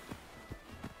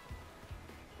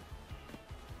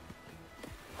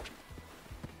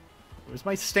 Where's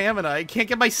my stamina? I can't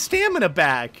get my stamina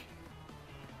back!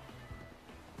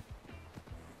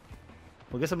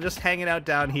 Well, I guess I'm just hanging out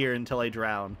down here until I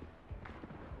drown.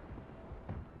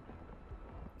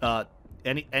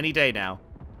 Any day now.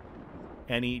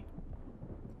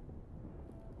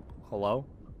 Hello?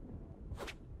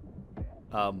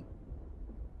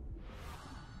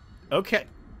 Okay.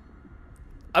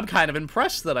 I'm kind of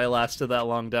impressed that I lasted that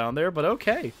long down there, but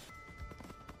okay.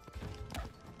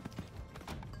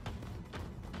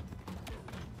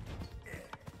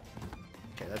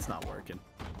 Okay, that's not working.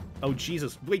 Oh,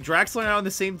 Jesus. Wait, Draxler and I on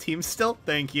the same team still?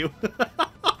 Thank you.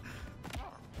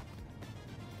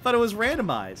 Thought it was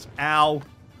randomized. Ow.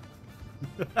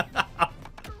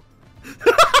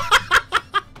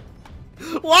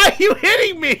 Why are you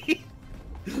hitting me?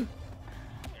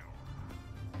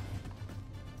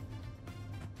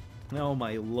 Oh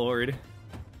my lord.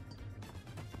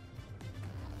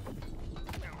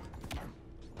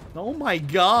 Oh my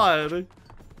god.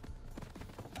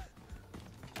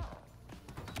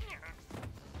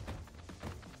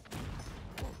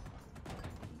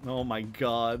 Oh my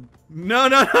god. No,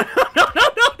 no, no, no, no, no,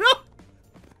 no, no!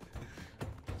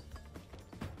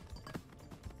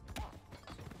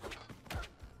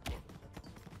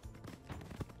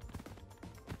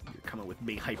 You're coming with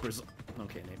me, hypers.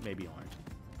 Okay, maybe you aren't.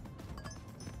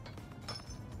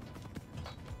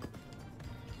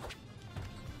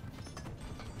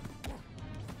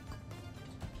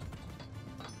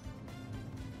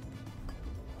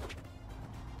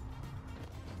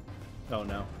 Oh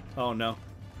no. Oh no.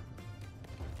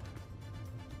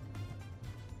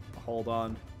 Hold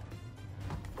on.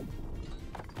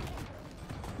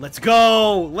 Let's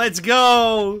go! Let's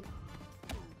go!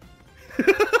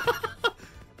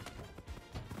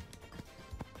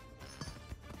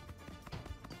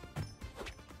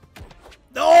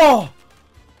 Oh!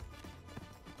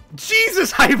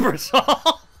 Jesus,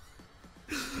 Hypersol!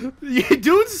 You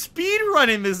dude's speed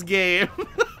running this game.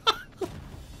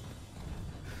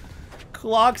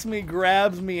 Clocks me,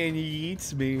 grabs me, and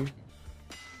yeets me.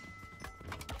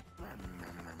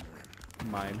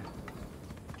 Mine.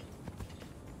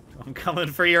 I'm coming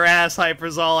for your ass,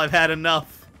 Hypersol. I've had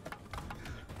enough.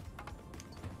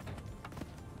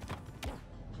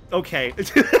 Okay.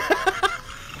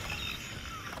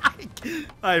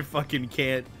 I fucking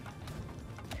can't.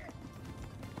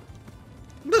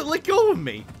 Let go of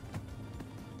me.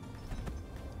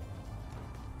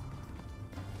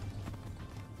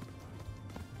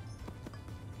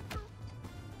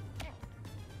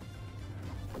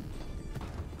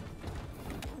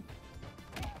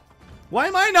 Why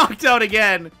am I knocked out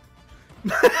again?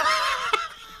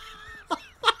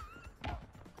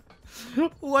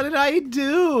 What did I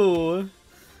do?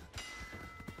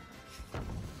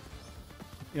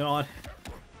 You know what?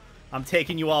 I'm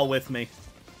taking you all with me.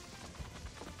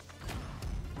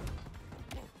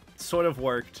 It sort of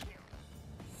worked.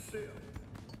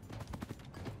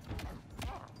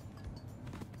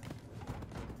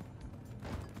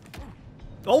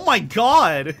 Oh my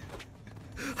god!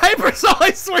 Hypersol,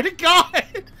 I swear to God!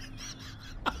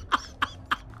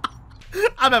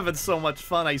 I'm having so much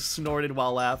fun, I snorted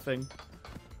while laughing.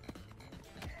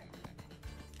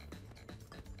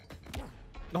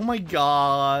 Oh my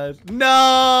god.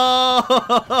 No!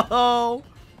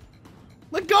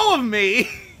 Let go of me!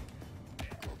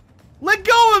 Let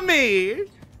go of me!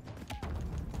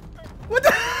 What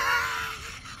the...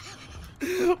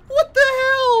 What the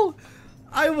hell?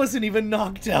 I wasn't even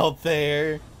knocked out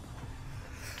there.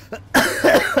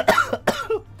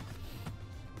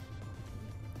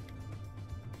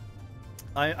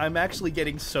 I'm actually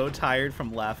getting so tired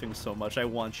from laughing so much. I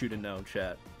want you to know,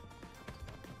 chat.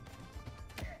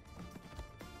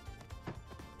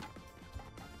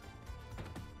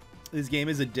 This game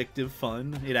is addictive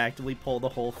fun. It actively pulled the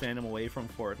whole fandom away from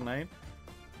Fortnite.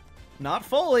 Not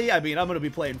fully. I mean, I'm going to be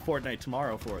playing Fortnite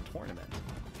tomorrow for a tournament.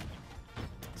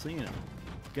 So, you know,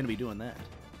 going to be doing that.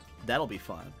 That'll be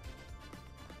fun.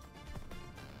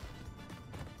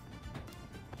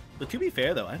 But to be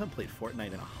fair, though, I haven't played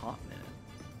Fortnite in a hot minute.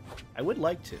 I would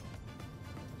like to.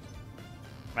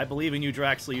 I believe in you,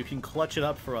 Draxler. You can clutch it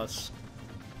up for us.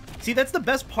 See, that's the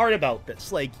best part about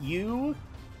this. Like, you...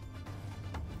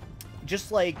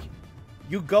 Just, like...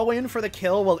 You go in for the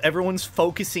kill while everyone's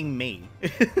focusing me.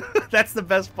 That's the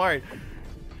best part.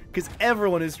 Because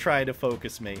everyone is trying to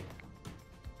focus me.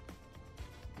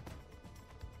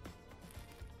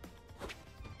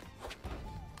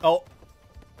 Oh.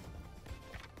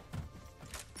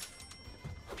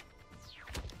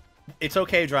 It's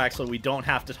okay, Draxler. We don't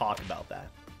have to talk about that.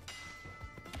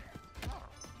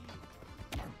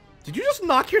 Did you just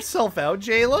knock yourself out,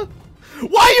 Jayla?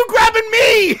 Why are you grabbing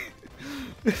me?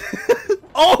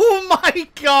 Oh my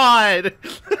god!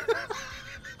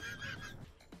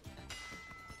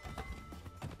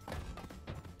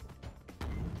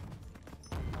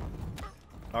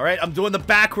 Alright, I'm doing the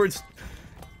backwards...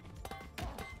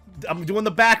 I'm doing the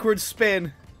backwards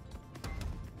spin.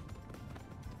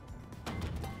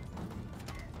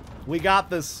 We got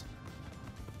this.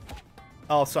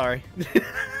 Oh, sorry.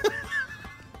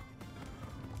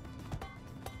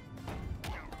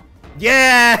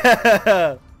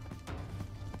 Yeah!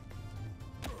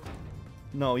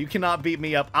 No, you cannot beat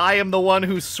me up. I am the one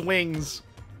who swings.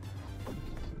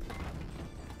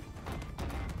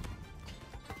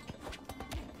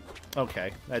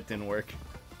 Okay, that didn't work.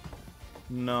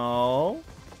 No.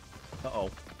 Uh-oh.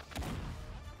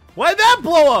 Why did that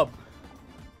blow up?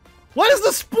 Why does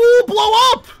the spool blow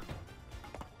up?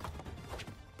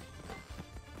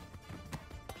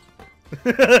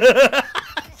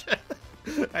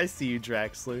 I see you,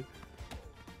 Draxler.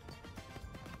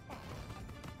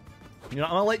 You know,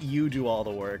 I'm gonna let you do all the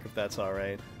work, if that's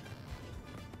alright.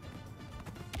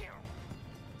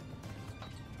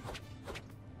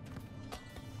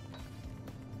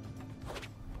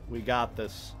 We got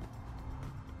this.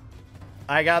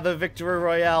 I got the Victory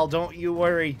Royale, don't you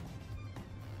worry.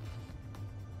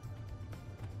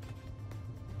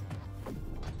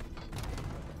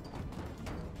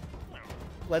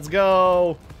 Let's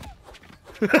go.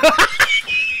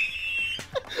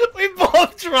 We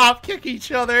both drop kick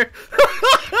each other.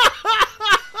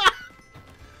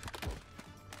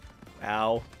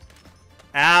 Ow.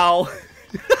 Ow.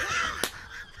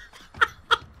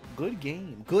 Good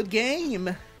game. Good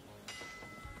game.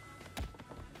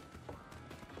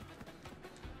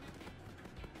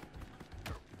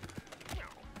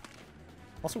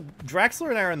 Also, Draxler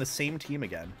and I are on the same team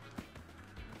again.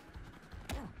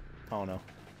 Oh no.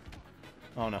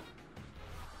 Oh no.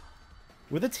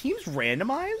 Were the teams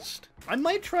randomized? I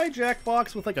might try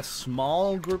Jackbox with like a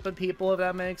small group of people if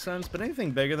that makes sense, but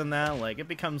anything bigger than that, like it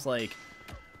becomes like,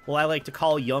 well, I like to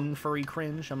call young furry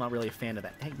cringe. I'm not really a fan of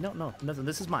that. Hey, no,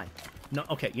 this is mine. No,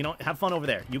 okay, you know, have fun over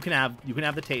there. You can have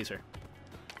the taser.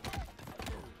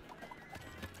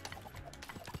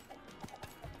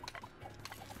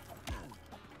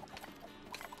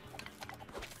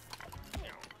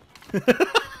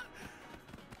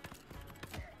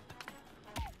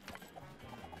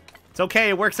 It's okay,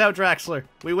 it works out, Draxler.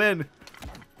 We win.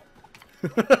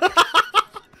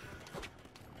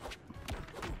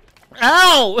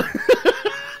 Ow!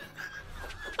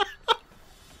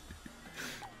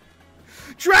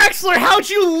 Draxler, how'd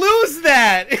you lose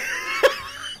that?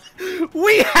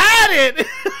 We had it!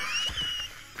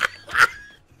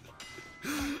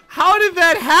 How did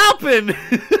that happen?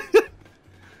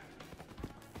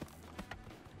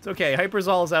 It's okay,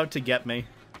 Hyperzol's out to get me.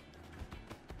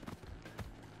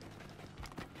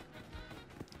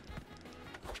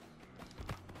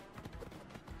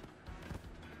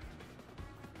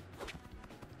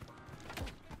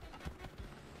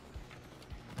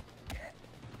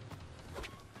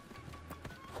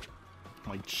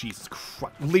 My Jesus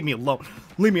Christ. Leave me alone.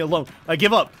 Leave me alone. I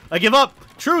give up. I give up.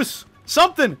 Truce.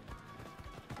 Something.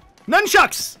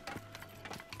 Nunchucks.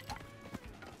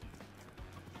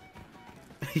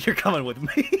 You're coming with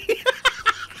me.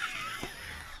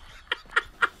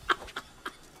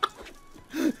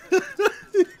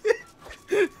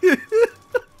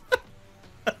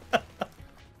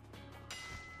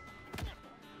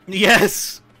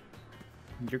 Yes.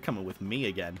 You're coming with me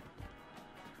again.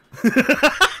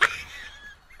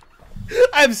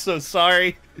 I'm so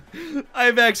sorry.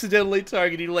 I've accidentally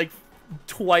targeted you like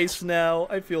twice now.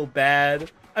 I feel bad.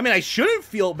 I mean, I shouldn't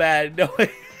feel bad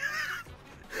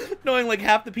knowing like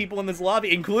half the people in this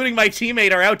lobby, including my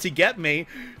teammate, are out to get me.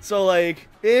 So like,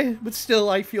 but still,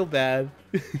 I feel bad.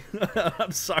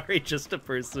 I'm sorry, just a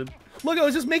person. Look, I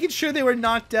was just making sure they were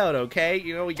knocked out, okay?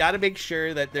 You know, we gotta make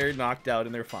sure that they're knocked out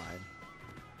and they're fine.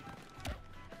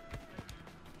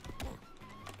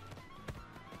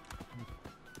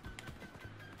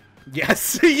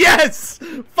 Yes! Yes!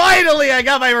 Finally, I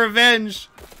got my revenge!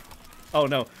 Oh,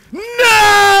 no.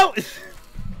 No!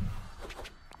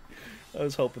 I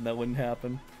was hoping that wouldn't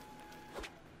happen.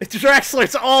 It's Draxler,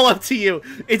 it's all up to you.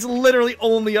 It's literally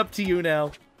only up to you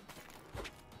now.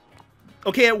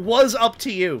 Okay, it was up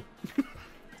to you.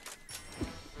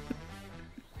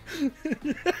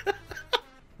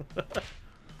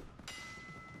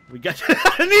 We got.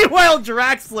 Meanwhile,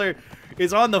 Draxler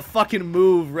is on the fucking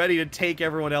move, ready to take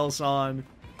everyone else on.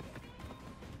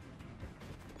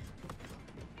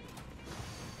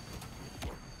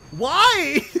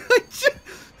 Why?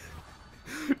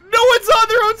 No one's on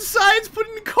their own sides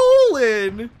putting coal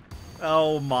in.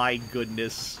 Oh my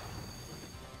goodness.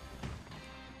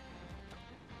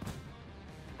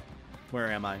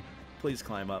 Where am I? Please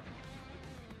climb up.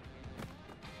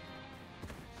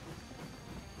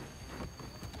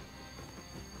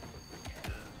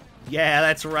 Yeah,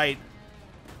 that's right.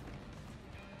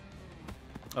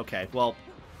 Okay, well,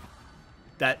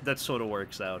 that sort of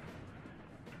works out,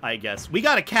 I guess. We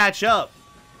gotta catch up.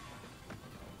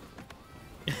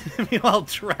 Meanwhile,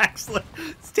 Draxler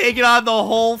is taking on the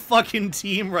whole fucking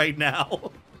team right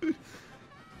now.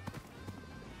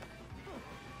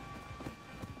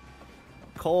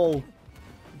 Coal.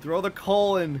 Throw the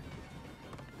coal in.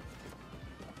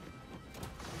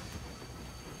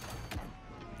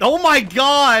 Oh my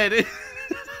god!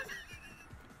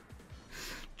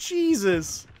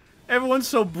 Jesus. Everyone's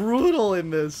so brutal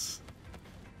in this.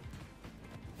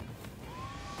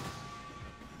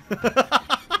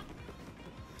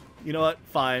 You know what?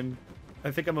 Fine.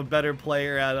 I think I'm a better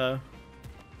player at a...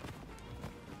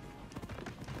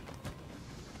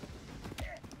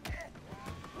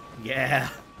 Yeah.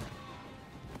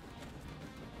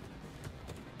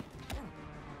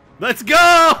 Let's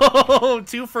go!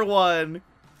 2 for 1.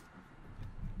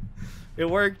 It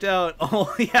worked out.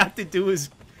 All we have to do is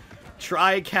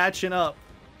try catching up.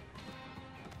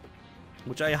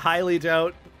 Which I highly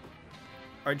doubt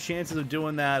our chances of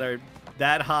doing that are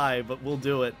that high, but we'll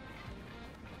do it.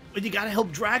 But you gotta help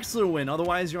Draxler win,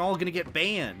 otherwise you're all gonna get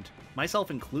banned.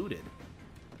 Myself included.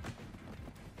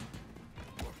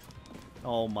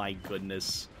 Oh my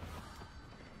goodness.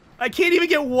 I can't even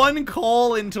get one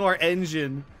call into our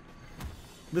engine.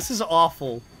 This is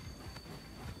awful.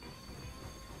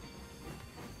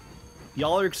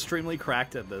 Y'all are extremely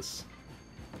cracked at this.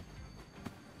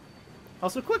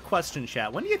 Also, quick question,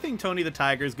 chat. When do you think Tony the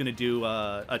Tiger is going to do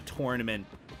a tournament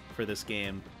for this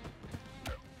game?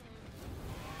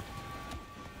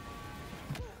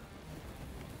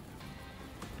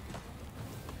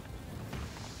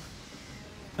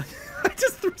 I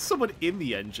just threw someone in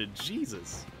the engine.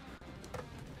 Jesus.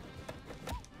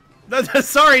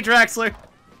 Sorry, Draxler.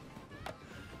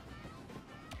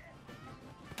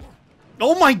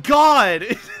 Oh my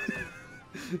god!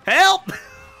 Help!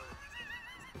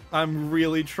 I'm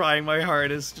really trying my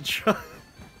hardest to try.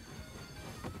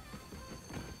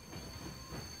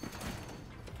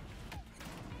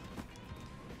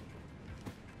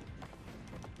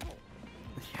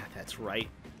 Yeah, that's right.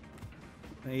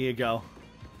 There you go.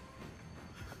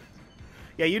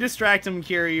 Yeah, you distract him,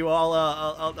 Kiryu.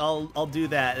 I'll do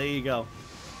that. There you go.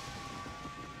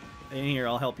 In here,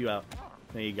 I'll help you out.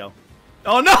 There you go.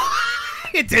 Oh no!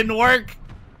 It didn't work!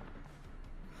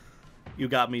 You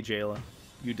got me, Jayla.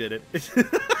 You did it.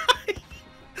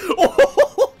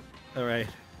 Oh! Alright.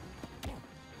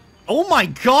 Oh my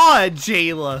god,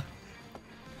 Jayla!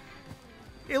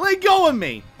 Hey, let go of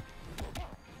me!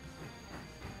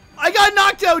 I got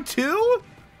knocked out too?!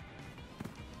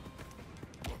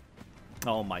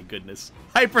 Oh my goodness.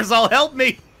 Hyperzall, help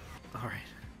me! Alright.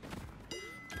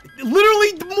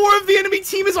 Literally, more of the enemy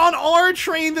team is on our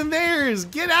train than theirs!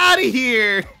 Get out of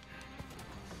here!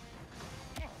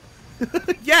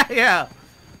 Yeah!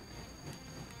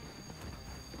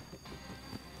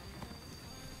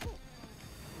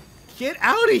 Get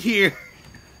out of here!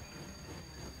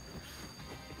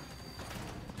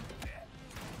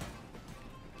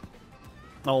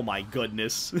 Oh my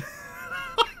goodness.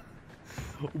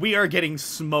 We are getting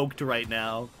smoked right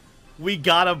now. We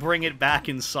gotta bring it back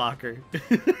in soccer.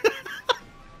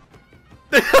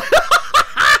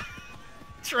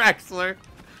 Draxler.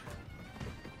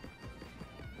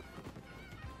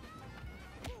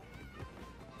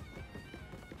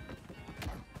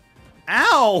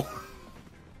 Ow!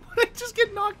 What did I just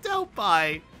get knocked out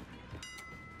by?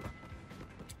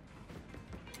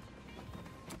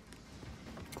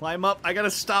 Climb up. I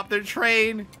gotta stop their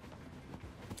train.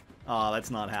 Oh, that's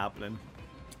not happening.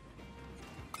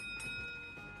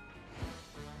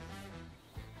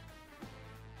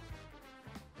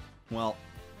 Well,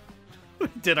 we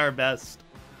did our best.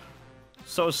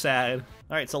 So sad.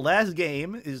 Alright, so last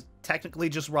game is technically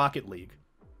just Rocket League.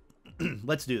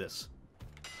 Let's do this.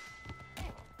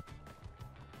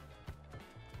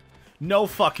 No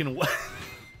fucking way.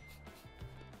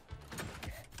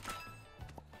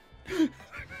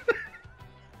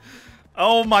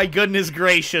 Oh my goodness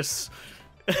gracious.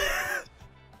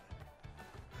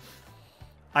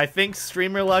 I think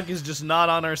streamer luck is just not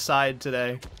on our side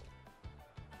today.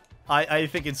 I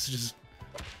think it's just...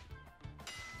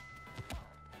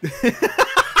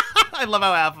 I love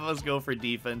how half of us go for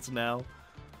defense now.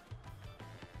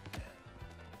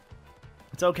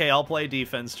 It's okay, I'll play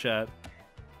defense, chat.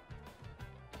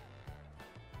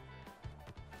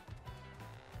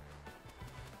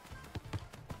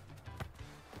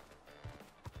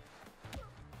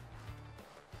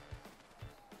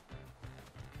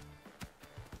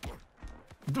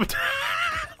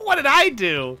 What did I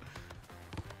do?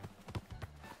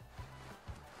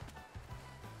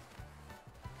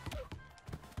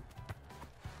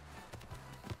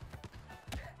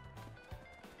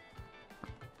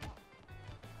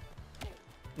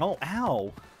 Oh,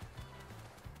 ow.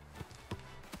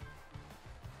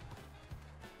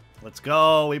 Let's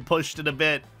go. We pushed it a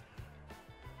bit.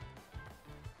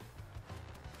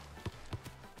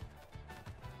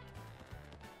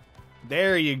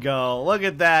 There you go. Look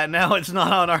at that. Now it's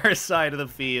not on our side of the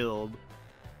field.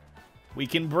 We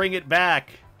can bring it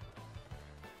back.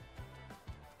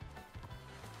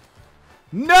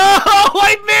 No!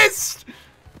 I missed!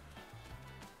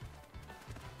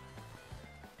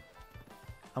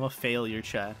 I'm a failure,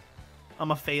 chat.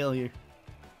 I'm a failure.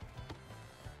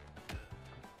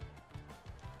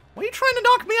 Why are you trying to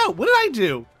knock me out? What did I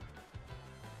do?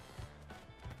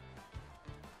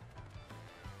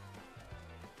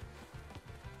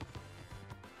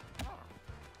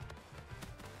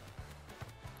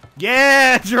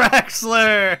 Yeah,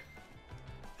 Draxler!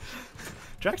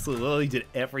 Draxler literally did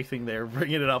everything there,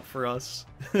 bringing it up for us.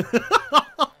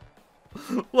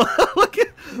 look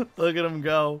at him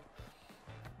go.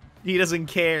 He doesn't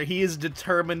care. He is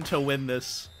determined to win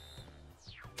this.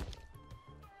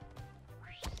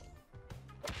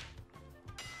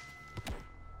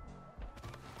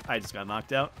 I just got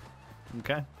knocked out.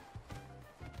 Okay.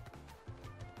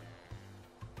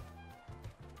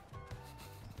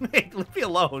 Hey, leave me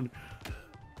alone.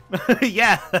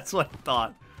 Yeah, that's what I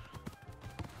thought.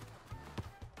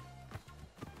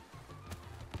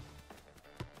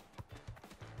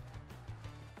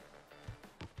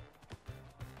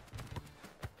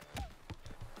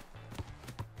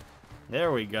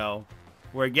 There we go.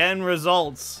 We're getting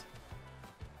results.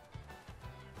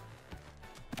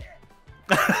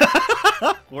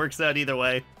 Works out either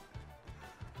way.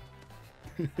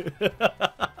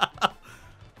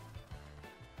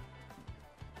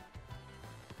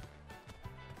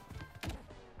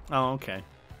 Oh, okay.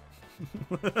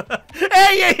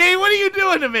 Hey, what are you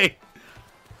doing to me?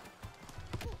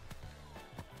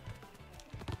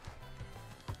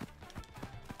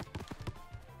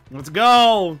 Let's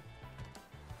go.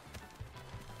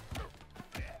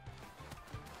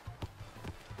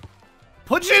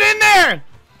 Put it in there.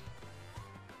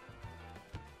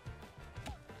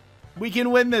 We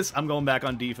can win this. I'm going back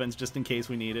on defense just in case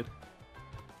we need it.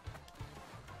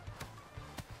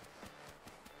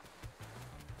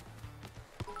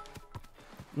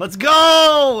 Let's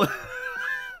go!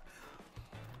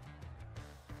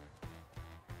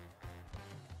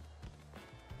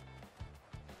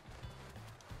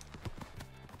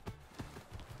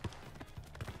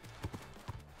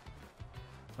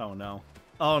 Oh no.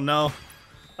 Oh no.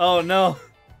 Oh no.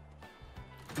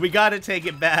 We gotta take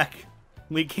it back.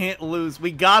 We can't lose.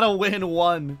 We gotta win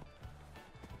one.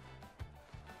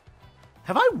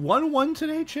 Have I won one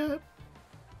today, chat?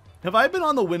 Have I been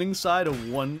on the winning side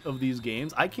of one of these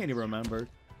games? I can't even remember.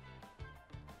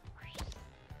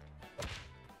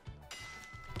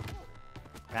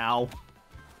 Ow.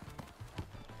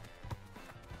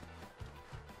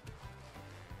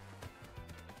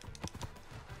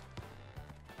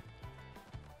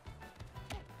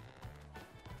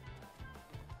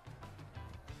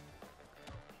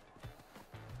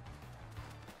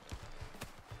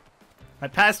 I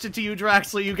passed it to you,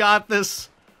 Draxler. You got this.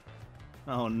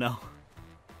 Oh, no.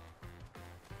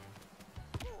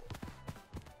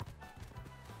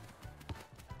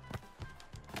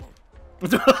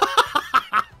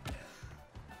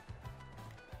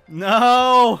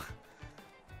 No!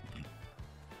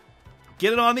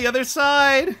 Get it on the other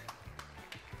side!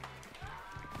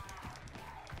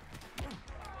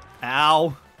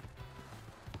 Ow.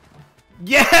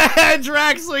 Yeah,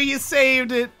 Draxler, you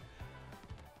saved it!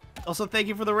 Also, thank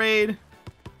you for the raid.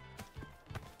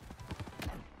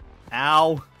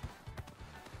 Ow.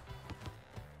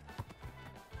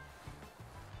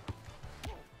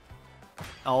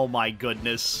 Oh my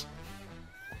goodness.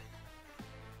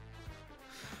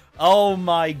 Oh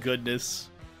my goodness.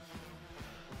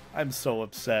 I'm so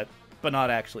upset, but not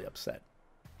actually upset.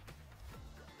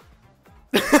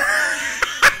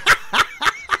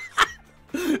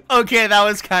 Okay, that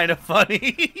was kind of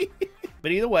funny.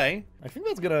 But either way, I think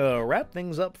that's gonna wrap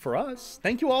things up for us.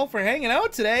 Thank you all for hanging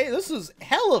out today. This was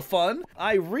hella fun.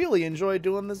 I really enjoyed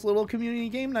doing this little community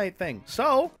game night thing.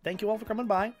 So, thank you all for coming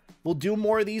by. We'll do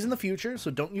more of these in the future, so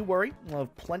don't you worry. We'll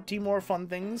have plenty more fun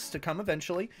things to come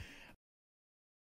eventually.